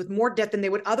companies with more debt than they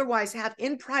would otherwise have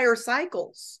in prior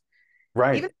cycles.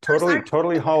 Right.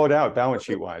 Totally hollowed out balance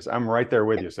sheet wise. I'm right there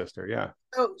with you, sister. Yeah.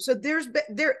 So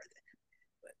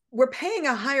we're paying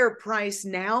a higher price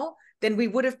now than we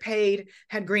would have paid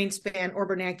had Greenspan or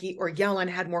Bernanke or Yellen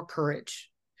had more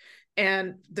courage.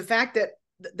 And the fact that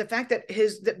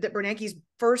Bernanke's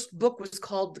first book was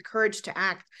called The Courage to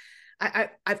Act,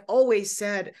 I've always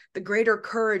said the greater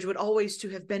courage would always to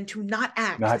have been to not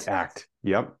act. Not act.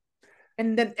 Yep.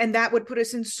 And that would put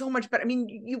us in so much better. I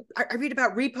mean, I read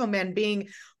about repo men being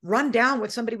run down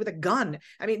with somebody with a gun.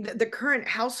 I mean, the current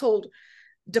household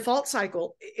default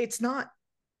cycle, it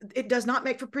does not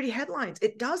make for pretty headlines.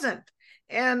 It doesn't.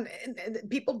 And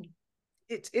people,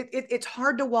 it's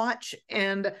hard to watch.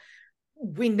 And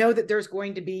we know that there's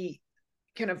going to be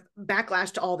kind of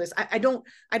backlash to all this. I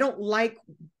don't like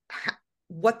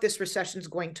what this recession is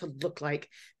going to look like,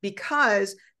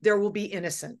 because there will be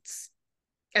innocence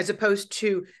as opposed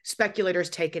to speculators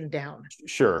taken down.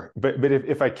 Sure. But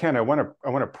if I can, I want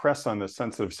to press on this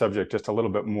sensitive subject just a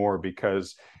little bit more,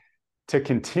 because to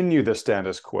continue the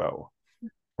status quo,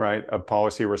 right, of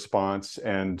policy response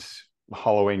and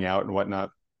hollowing out and whatnot,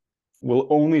 will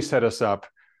only set us up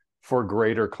for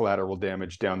greater collateral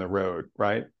damage down the road,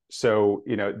 right? So,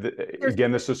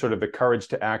 again, this is sort of the courage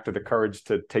to act, or the courage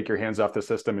to take your hands off the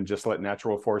system and just let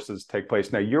natural forces take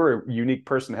place. Now, you're a unique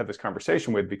person to have this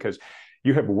conversation with, because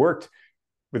you have worked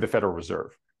with the Federal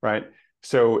Reserve, right?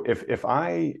 So if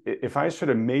I sort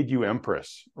of made you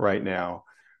empress right now,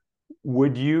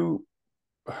 would you,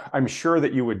 I'm sure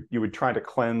that you would try to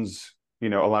cleanse, a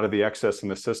lot of the excess in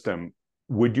the system.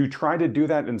 Would you try to do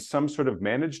that in some sort of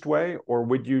managed way, or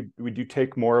would you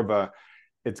take more of a,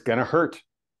 it's going to hurt,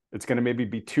 it's going to maybe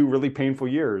be 2 really painful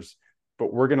years,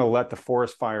 but we're going to let the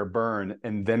forest fire burn,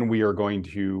 and then we are going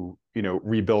to,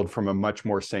 rebuild from a much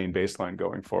more sane baseline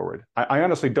going forward? I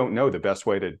honestly don't know the best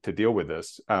way to deal with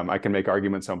this. I can make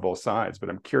arguments on both sides, but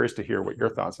I'm curious to hear what your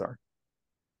thoughts are.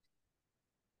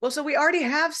 Well, so we already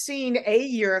have seen a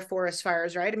year of forest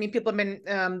fires, right? I mean, people have been,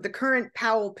 the current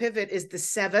Powell pivot is the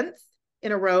 7th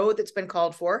in a row that's been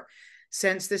called for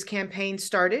since this campaign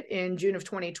started in June of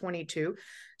 2022.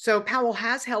 So Powell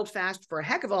has held fast for a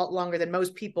heck of a lot longer than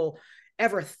most people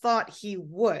ever thought he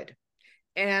would.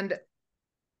 And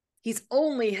he's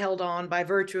only held on by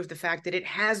virtue of the fact that it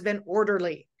has been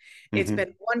orderly. It's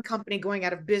been one company going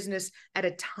out of business at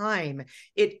a time.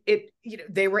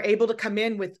 They were able to come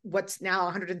in with what's now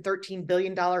a $113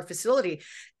 billion facility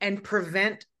and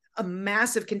prevent a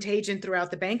massive contagion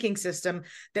throughout the banking system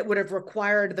that would have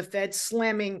required the Fed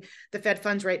slamming the Fed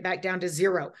funds rate back down to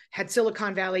 0. Had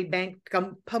Silicon Valley Bank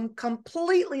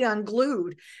completely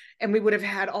unglued, and we would have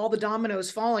had all the dominoes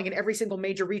falling and every single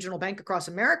major regional bank across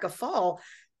America fall,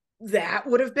 that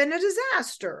would have been a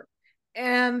disaster.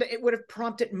 And it would have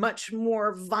prompted much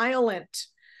more violent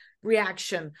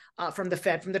reaction from the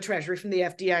Fed, from the Treasury, from the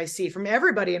FDIC, from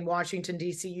everybody in Washington,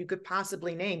 D.C. you could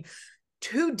possibly name.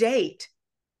 To date,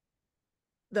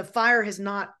 the fire has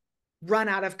not run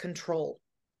out of control.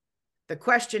 The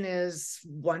question is,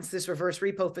 once this reverse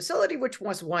repo facility, which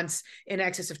was once in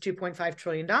excess of $2.5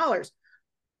 trillion,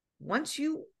 once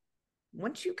you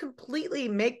completely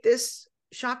make this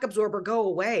shock absorber go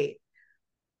away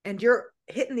and you're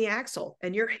hitting the axle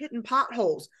and you're hitting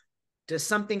potholes, does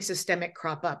something systemic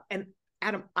crop up? And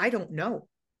Adam, I don't know.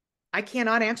 I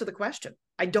cannot answer the question.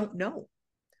 I don't know.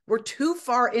 We're too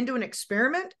far into an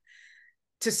experiment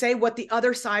to say what the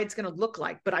other side's going to look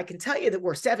like. But I can tell you that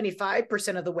we're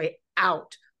 75% of the way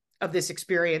out of this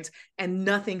experience and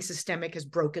nothing systemic has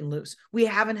broken loose. We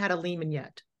haven't had a Lehman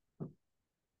yet.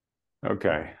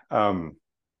 Okay.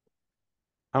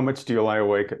 How much do you lie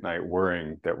awake at night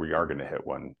worrying that we are going to hit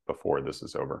one before this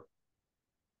is over?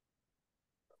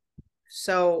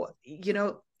 So,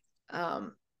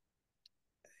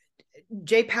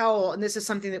 Jay Powell, and this is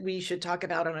something that we should talk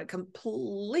about on a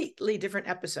completely different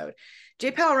episode.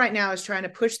 Jay Powell right now is trying to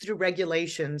push through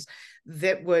regulations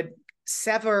that would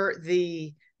sever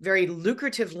the very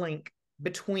lucrative link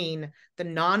between the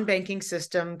non-banking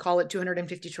system, call it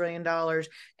 $250 trillion,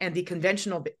 and the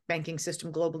conventional banking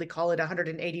system globally, call it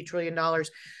 $180 trillion.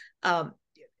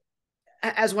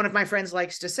 As one of my friends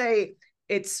likes to say,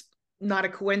 it's not a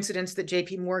coincidence that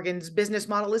JP Morgan's business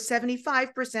model is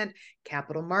 75%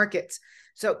 capital markets.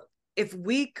 So if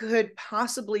we could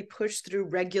possibly push through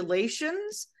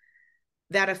regulations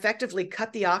that effectively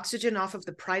cut the oxygen off of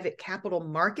the private capital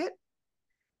market,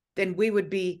 then we would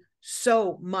be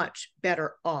so much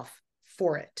better off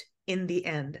for it in the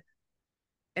end.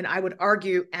 And I would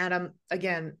argue, Adam,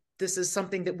 again, this is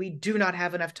something that we do not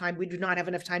have enough time. We do not have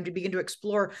enough time to begin to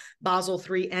explore Basel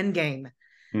III Endgame.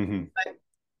 Mm-hmm. But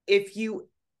if you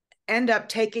end up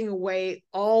taking away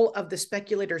all of the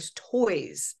speculators'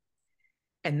 toys,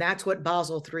 and that's what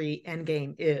Basel III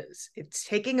Endgame is. It's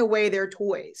taking away their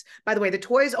toys. By the way, the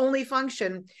toys only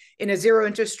function in a zero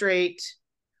interest rate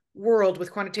world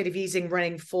with quantitative easing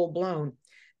running full blown.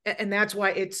 And that's why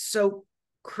it's so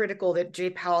critical that Jay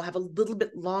Powell have a little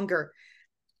bit longer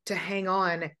to hang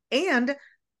on. And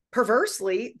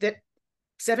perversely, that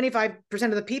 75%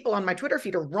 of the people on my Twitter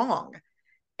feed are wrong.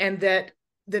 And that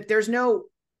there's no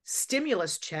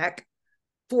stimulus check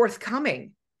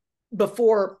forthcoming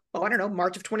before,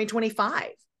 March of 2025.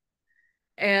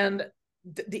 And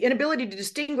the inability to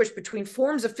distinguish between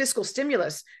forms of fiscal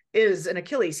stimulus is an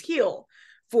Achilles heel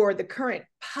for the current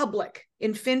public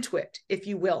in FinTwit, if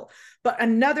you will. But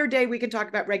another day we can talk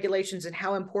about regulations and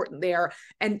how important they are.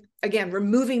 And again,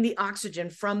 removing the oxygen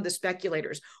from the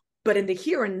speculators. But in the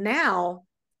here and now,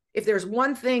 if there's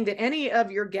one thing that any of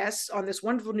your guests on this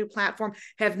wonderful new platform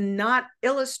have not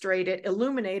illustrated,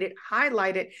 illuminated,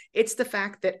 highlighted, it's the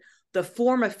fact that the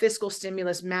form of fiscal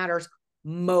stimulus matters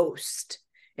most.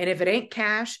 And if it ain't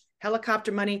cash,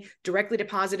 helicopter money directly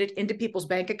deposited into people's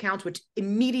bank accounts, which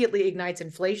immediately ignites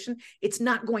inflation, it's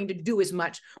not going to do as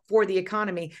much for the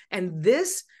economy. And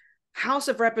this House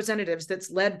of Representatives that's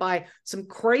led by some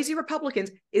crazy Republicans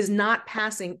is not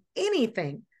passing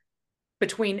anything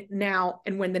between now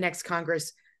and when the next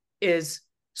Congress is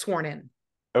sworn in.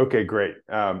 Okay, great.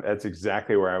 That's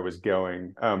exactly where I was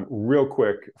going. Real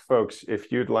quick, folks,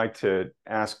 if you'd like to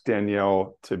ask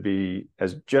Danielle to be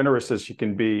as generous as she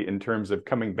can be in terms of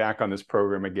coming back on this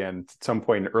program again at some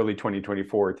point in early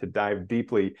 2024 to dive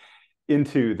deeply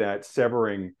into that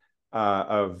severing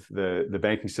of the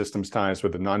banking system's ties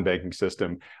with the non-banking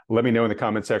system, let me know in the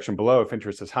comment section below. If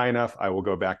interest is high enough, I will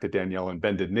go back to Danielle and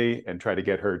bended knee and try to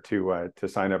get her to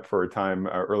sign up for a time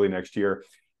early next year.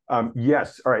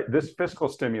 Yes. All right. This fiscal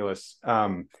stimulus,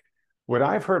 what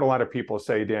I've heard a lot of people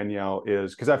say, Danielle,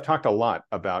 is because I've talked a lot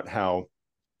about how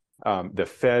the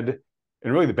Fed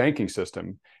and really the banking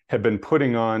system have been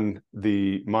putting on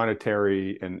the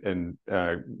monetary and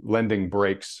lending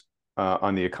brakes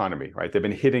on the economy, right? They've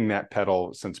been hitting that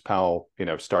pedal since Powell,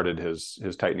 started his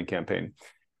tightening campaign.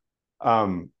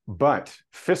 But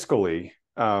fiscally,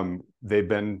 they've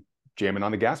been jamming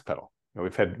on the gas pedal.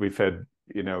 We've had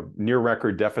near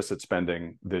record deficit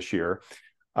spending this year.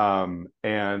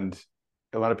 And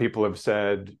a lot of people have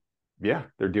said, yeah,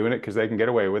 they're doing it because they can get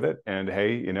away with it. And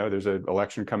hey, there's an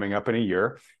election coming up in a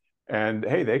year. And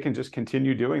hey, they can just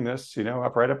continue doing this,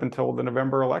 right up until the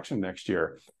November election next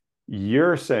year.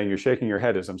 You're shaking your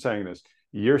head as I'm saying this.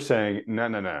 You're saying,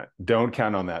 no, don't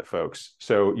count on that, folks.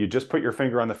 So you just put your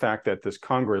finger on the fact that this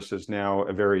Congress is now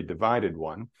a very divided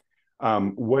one.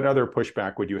 What other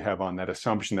pushback would you have on that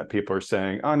assumption that people are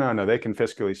saying, oh, no, they can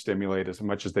fiscally stimulate as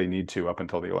much as they need to up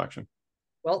until the election?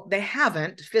 Well, they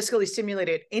haven't fiscally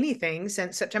stimulated anything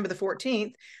since September the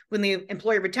 14th, when the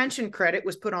employee retention credit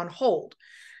was put on hold.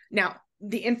 Now,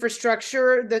 the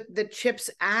infrastructure, the CHIPS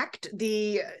Act,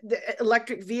 the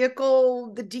electric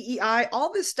vehicle, the DEI,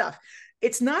 all this stuff.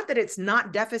 It's not that it's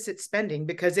not deficit spending,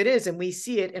 because it is, and we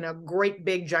see it in a great,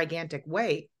 big, gigantic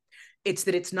way. It's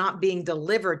that it's not being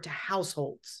delivered to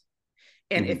households.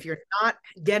 And if you're not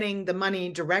getting the money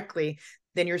directly,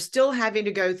 then you're still having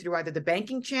to go through either the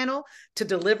banking channel to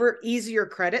deliver easier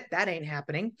credit. That ain't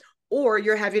happening. Or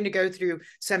you're having to go through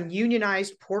some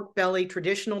unionized pork belly,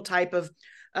 traditional type of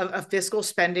fiscal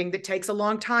spending that takes a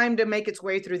long time to make its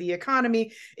way through the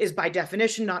economy, is by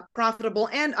definition not profitable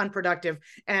and unproductive,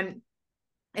 and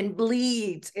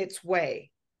bleeds its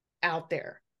way out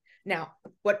there. Now,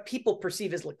 what people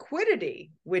perceive as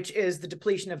liquidity, which is the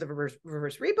depletion of the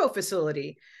reverse repo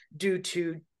facility due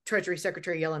to Treasury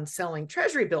Secretary Yellen selling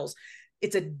Treasury bills,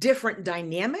 it's a different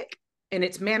dynamic, and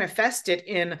it's manifested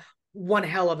in one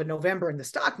hell of a November in the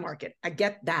stock market. I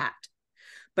get that.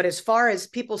 But as far as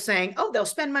people saying, oh, they'll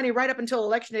spend money right up until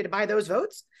election day to buy those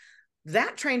votes,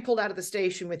 that train pulled out of the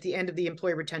station with the end of the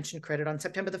employee retention credit on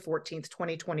September the 14th,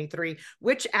 2023,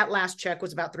 which at last check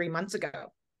was about 3 months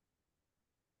ago.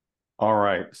 All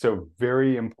right. So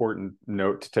very important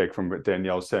note to take from what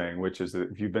Danielle's saying, which is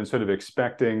that if you've been sort of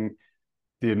expecting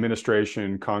the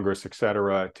administration, Congress, et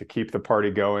cetera, to keep the party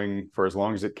going for as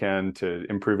long as it can to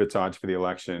improve its odds for the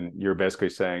election, you're basically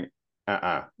saying,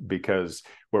 because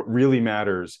what really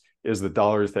matters is the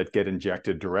dollars that get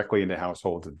injected directly into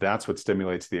households. That's what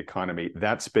stimulates the economy.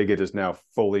 That spigot is now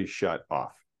fully shut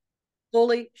off.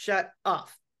 Fully shut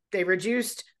off. They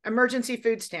reduced emergency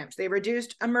food stamps. They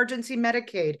reduced emergency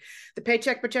Medicaid. The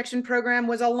Paycheck Protection Program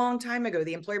was a long time ago.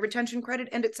 The employee retention credit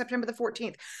ended September the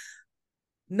 14th.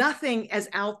 Nothing is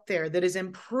out there that is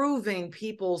improving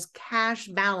people's cash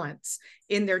balance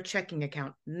in their checking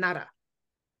account. Nada.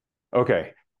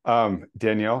 Okay.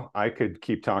 Danielle, I could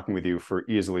keep talking with you for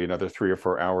easily another 3 or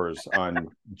 4 hours on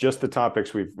just the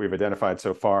topics we've identified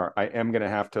so far. I am going to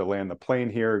have to land the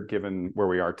plane here, given where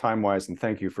we are time-wise, and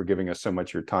thank you for giving us so much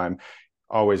of your time.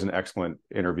 Always an excellent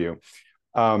interview.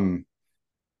 Let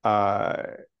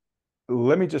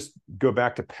me just go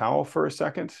back to Powell for a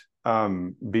second,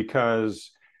 because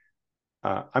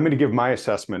I'm going to give my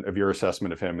assessment of your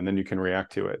assessment of him, and then you can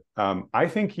react to it. I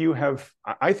think he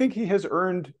has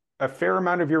earned a fair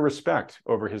amount of your respect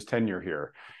over his tenure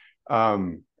here.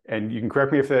 And you can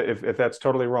correct me if that's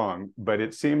totally wrong, but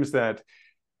it seems that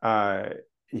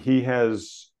he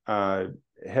has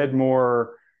had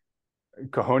more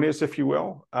cojones, if you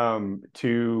will,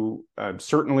 to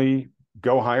certainly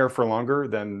go higher for longer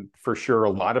than for sure a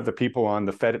lot of the people on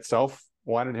the Fed itself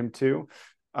wanted him to.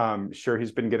 Sure,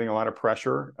 he's been getting a lot of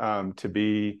pressure to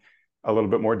be a little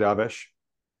bit more dovish.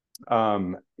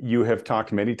 You have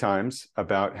talked many times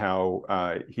about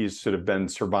how he's sort of been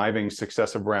surviving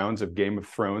successive rounds of Game of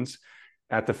Thrones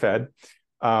at the Fed.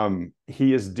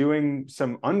 He is doing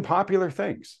some unpopular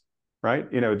things, right?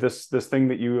 You know, this thing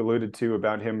that you alluded to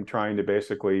about him trying to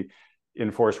basically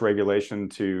enforce regulation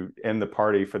to end the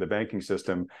party for the banking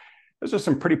system. Those are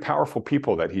some pretty powerful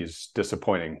people that he's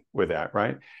disappointing with that,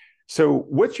 right? So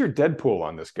what's your Deadpool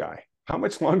on this guy? How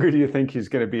much longer do you think he's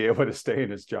going to be able to stay in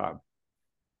his job?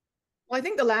 Well, I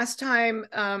think the last time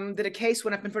that a case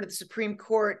went up in front of the Supreme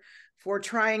Court for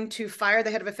trying to fire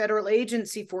the head of a federal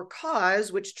agency for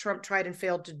cause, which Trump tried and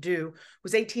failed to do,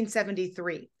 was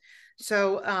 1873.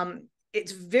 So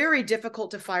it's very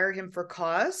difficult to fire him for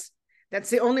cause. That's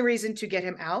the only reason to get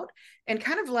him out. And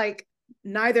kind of like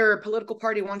neither political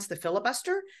party wants the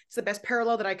filibuster. It's the best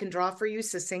parallel that I can draw for you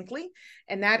succinctly.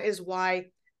 And that is why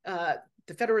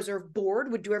the Federal Reserve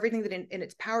Board would do everything that in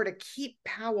its power to keep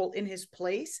Powell in his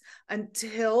place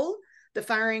until the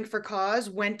firing for cause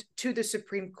went to the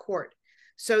Supreme Court,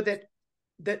 so that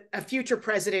a future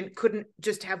president couldn't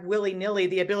just have willy-nilly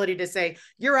the ability to say,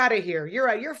 you're out of here,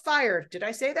 you're fired. Did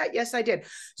I say that? Yes, I did.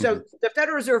 So the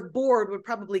Federal Reserve Board would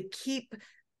probably keep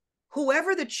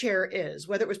whoever the chair is,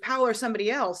 whether it was Powell or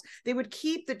somebody else, they would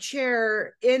keep the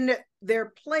chair in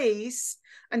their place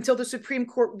until the Supreme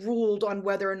Court ruled on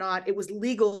whether or not it was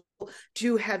legal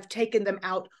to have taken them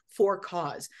out for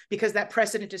cause, because that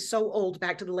precedent is so old,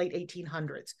 back to the late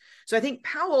 1800s. So I think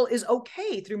Powell is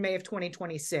okay through May of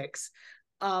 2026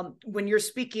 when you're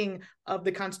speaking of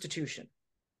the Constitution.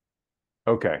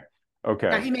 Okay.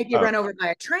 Now, he may be run over by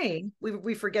a train.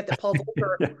 We forget that Paul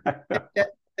Volcker,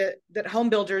 that home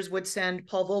builders would send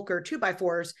Paul Volcker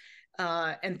 2x4s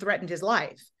and threatened his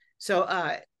life. So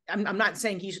I'm not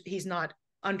saying he's not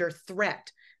under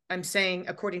threat. I'm saying,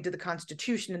 according to the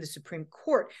Constitution and the Supreme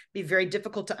Court, be very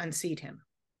difficult to unseat him.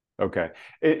 Okay.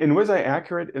 And was I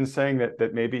accurate in saying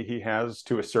that maybe he has,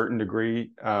 to a certain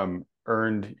degree,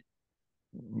 earned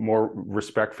more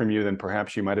respect from you than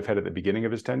perhaps you might have had at the beginning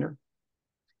of his tenure?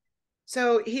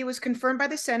 So he was confirmed by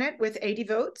the Senate with 80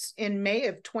 votes in May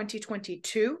of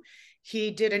 2022.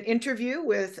 He did an interview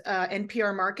with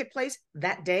NPR Marketplace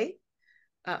that day,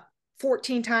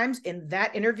 14 times in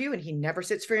that interview, and he never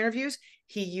sits for interviews.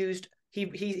 He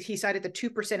cited the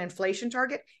 2% inflation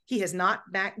target. He has not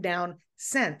backed down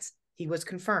since he was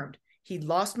confirmed. He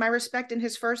lost my respect in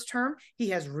his first term.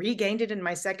 He has regained it in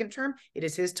my second term. It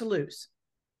is his to lose.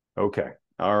 Okay.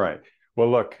 All right. Well,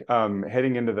 look,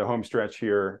 heading into the home stretch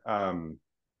here,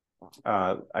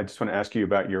 I just want to ask you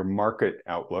about your market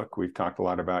outlook. We've talked a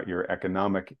lot about your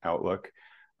economic outlook.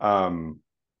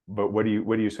 but what do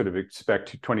you sort of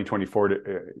expect 2024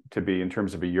 to be in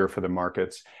terms of a year for the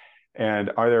markets?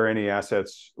 And are there any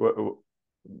assets,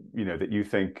 that you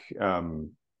think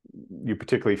you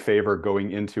particularly favor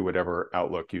going into whatever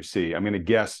outlook you see? I'm going to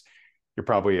guess you're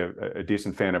probably a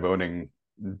decent fan of owning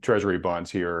treasury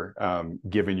bonds here,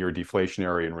 given your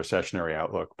deflationary and recessionary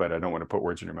outlook, but I don't want to put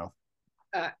words in your mouth.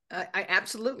 I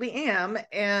absolutely am,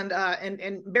 and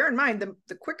bear in mind,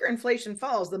 the quicker inflation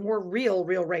falls, the more real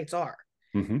rates are.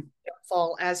 Mm-hmm. They don't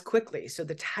fall as quickly, so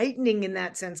the tightening in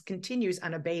that sense continues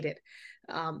unabated.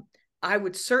 I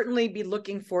would certainly be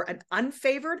looking for an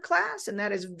unfavored class, and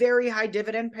that is very high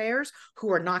dividend payers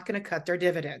who are not going to cut their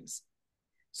dividends.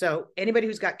 So anybody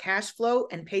who's got cash flow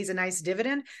and pays a nice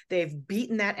dividend, they've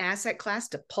beaten that asset class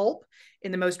to pulp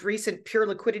in the most recent pure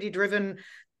liquidity driven.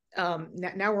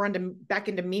 Now we're back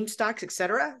into meme stocks, et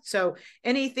cetera. So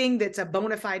anything that's a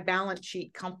bona fide balance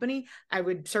sheet company, I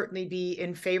would certainly be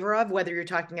in favor of, whether you're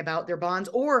talking about their bonds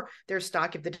or their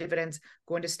stock, if the dividend's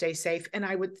going to stay safe. And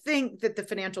I would think that the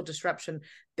financial disruption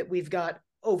that we've got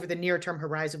over the near-term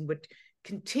horizon would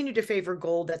continue to favor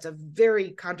gold. That's a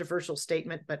very controversial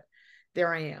statement, but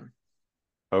there I am.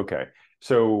 Okay.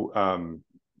 So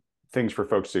things for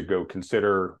folks to go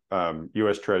consider: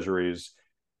 U.S. Treasuries,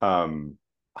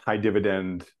 high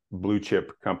dividend blue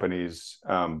chip companies,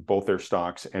 both their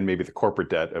stocks and maybe the corporate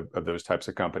debt of those types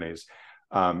of companies,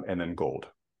 and then gold.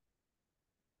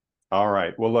 All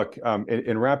right. Well, look,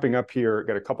 in wrapping up here,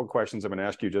 got a couple of questions I'm going to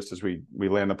ask you just as we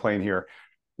land the plane here.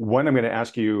 One I'm going to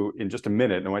ask you in just a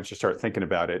minute, and I want you to start thinking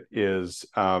about it, is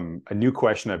a new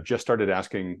question I've just started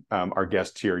asking our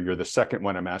guests here. You're the second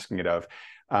one I'm asking it of.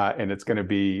 And it's going to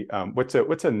be, what's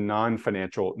a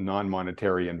non-financial,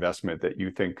 non-monetary investment that you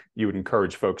think you would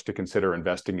encourage folks to consider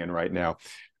investing in right now?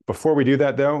 Before we do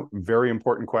that, though, very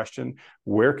important question.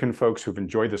 Where can folks who've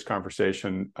enjoyed this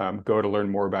conversation go to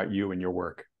learn more about you and your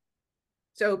work?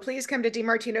 So please come to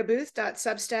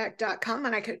DiMartinoBooth.substack.com,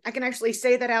 and I can actually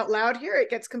say that out loud here. It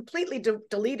gets completely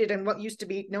deleted in what used to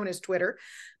be known as Twitter,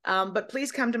 but please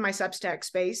come to my Substack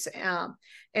space.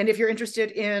 And if you're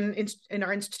interested in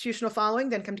our institutional following,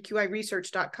 then come to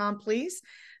QIResearch.com, please.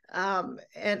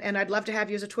 And I'd love to have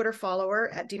you as a Twitter follower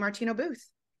at DiMartino Booth.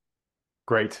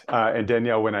 Great. And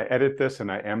Danielle, when I edit this,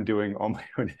 and I am doing all my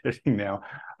own editing now,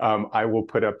 I will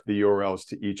put up the URLs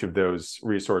to each of those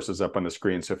resources up on the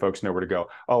screen so folks know where to go.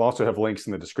 I'll also have links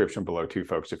in the description below too,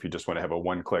 folks, if you just want to have a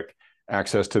one-click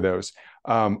access to those.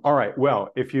 All right.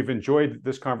 Well, if you've enjoyed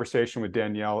this conversation with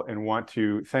Danielle and want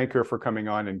to thank her for coming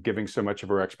on and giving so much of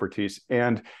her expertise,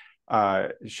 and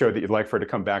show that you'd like for her to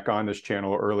come back on this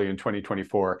channel early in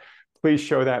 2024, please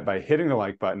show that by hitting the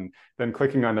like button, then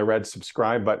clicking on the red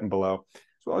subscribe button below,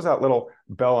 as well as that little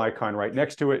bell icon right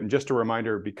next to it. And just a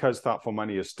reminder, because Thoughtful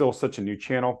Money is still such a new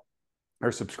channel,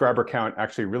 our subscriber count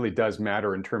actually really does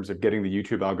matter in terms of getting the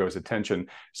YouTube algo's attention.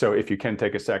 So if you can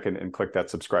take a second and click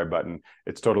that subscribe button,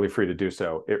 it's totally free to do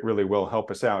so. It really will help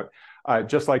us out.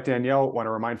 Just like Danielle, want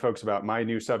to remind folks about my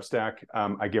new Substack.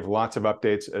 I give lots of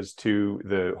updates as to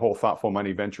the whole Thoughtful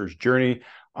Money Ventures journey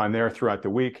on there throughout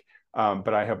the week.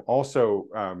 But I have also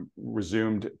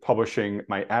resumed publishing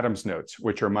my Adams Notes,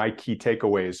 which are my key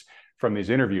takeaways from these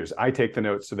interviews. I take the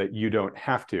notes so that you don't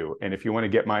have to. And if you want to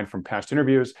get mine from past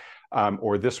interviews,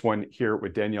 or this one here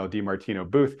with Danielle DiMartino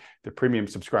Booth, the premium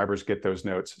subscribers get those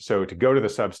notes. So to go to the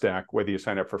Substack, whether you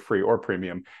sign up for free or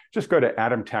premium, just go to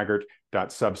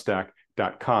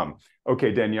adamtaggart.substack.com.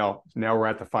 Okay, Danielle, now we're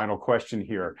at the final question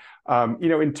here.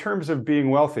 In terms of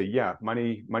being wealthy, yeah,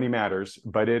 money matters,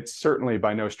 but it certainly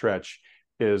by no stretch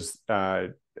is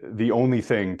the only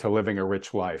thing to living a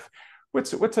rich life.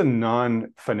 What's a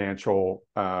non-financial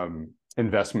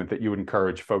investment that you would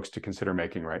encourage folks to consider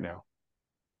making right now?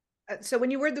 So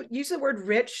when you use the word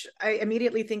rich, I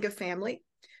immediately think of family,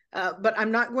 but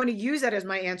I'm not going to use that as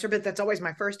my answer, but that's always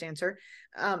my first answer.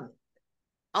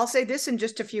 I'll say this in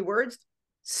just a few words.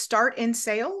 Start in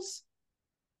sales.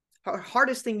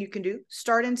 Hardest thing you can do,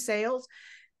 start in sales,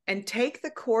 and take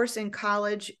the course in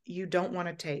college you don't want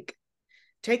to take.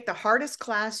 Take the hardest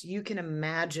class you can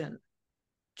imagine.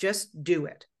 Just do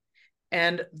it.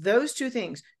 And those two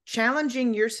things,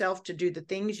 challenging yourself to do the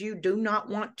things you do not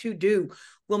want to do,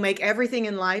 will make everything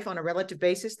in life on a relative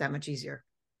basis that much easier.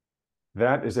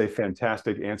 That is a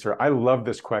fantastic answer. I love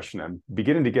this question. I'm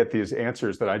beginning to get these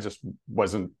answers that I just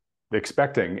wasn't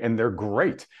expecting, and they're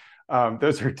great.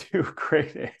 Those are two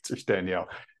great answers, Danielle.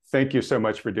 Thank you so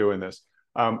much for doing this.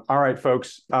 All right,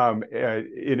 folks.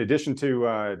 In addition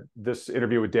to this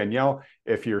interview with Danielle,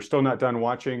 if you're still not done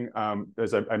watching,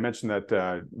 as I mentioned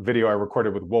that video I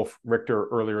recorded with Wolf Richter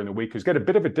earlier in the week, who's got a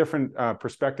bit of a different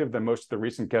perspective than most of the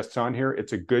recent guests on here.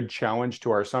 It's a good challenge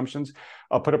to our assumptions.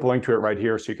 I'll put up a link to it right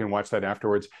here so you can watch that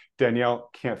afterwards. Danielle,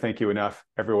 can't thank you enough.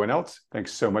 Everyone else,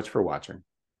 thanks so much for watching.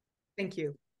 Thank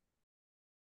you.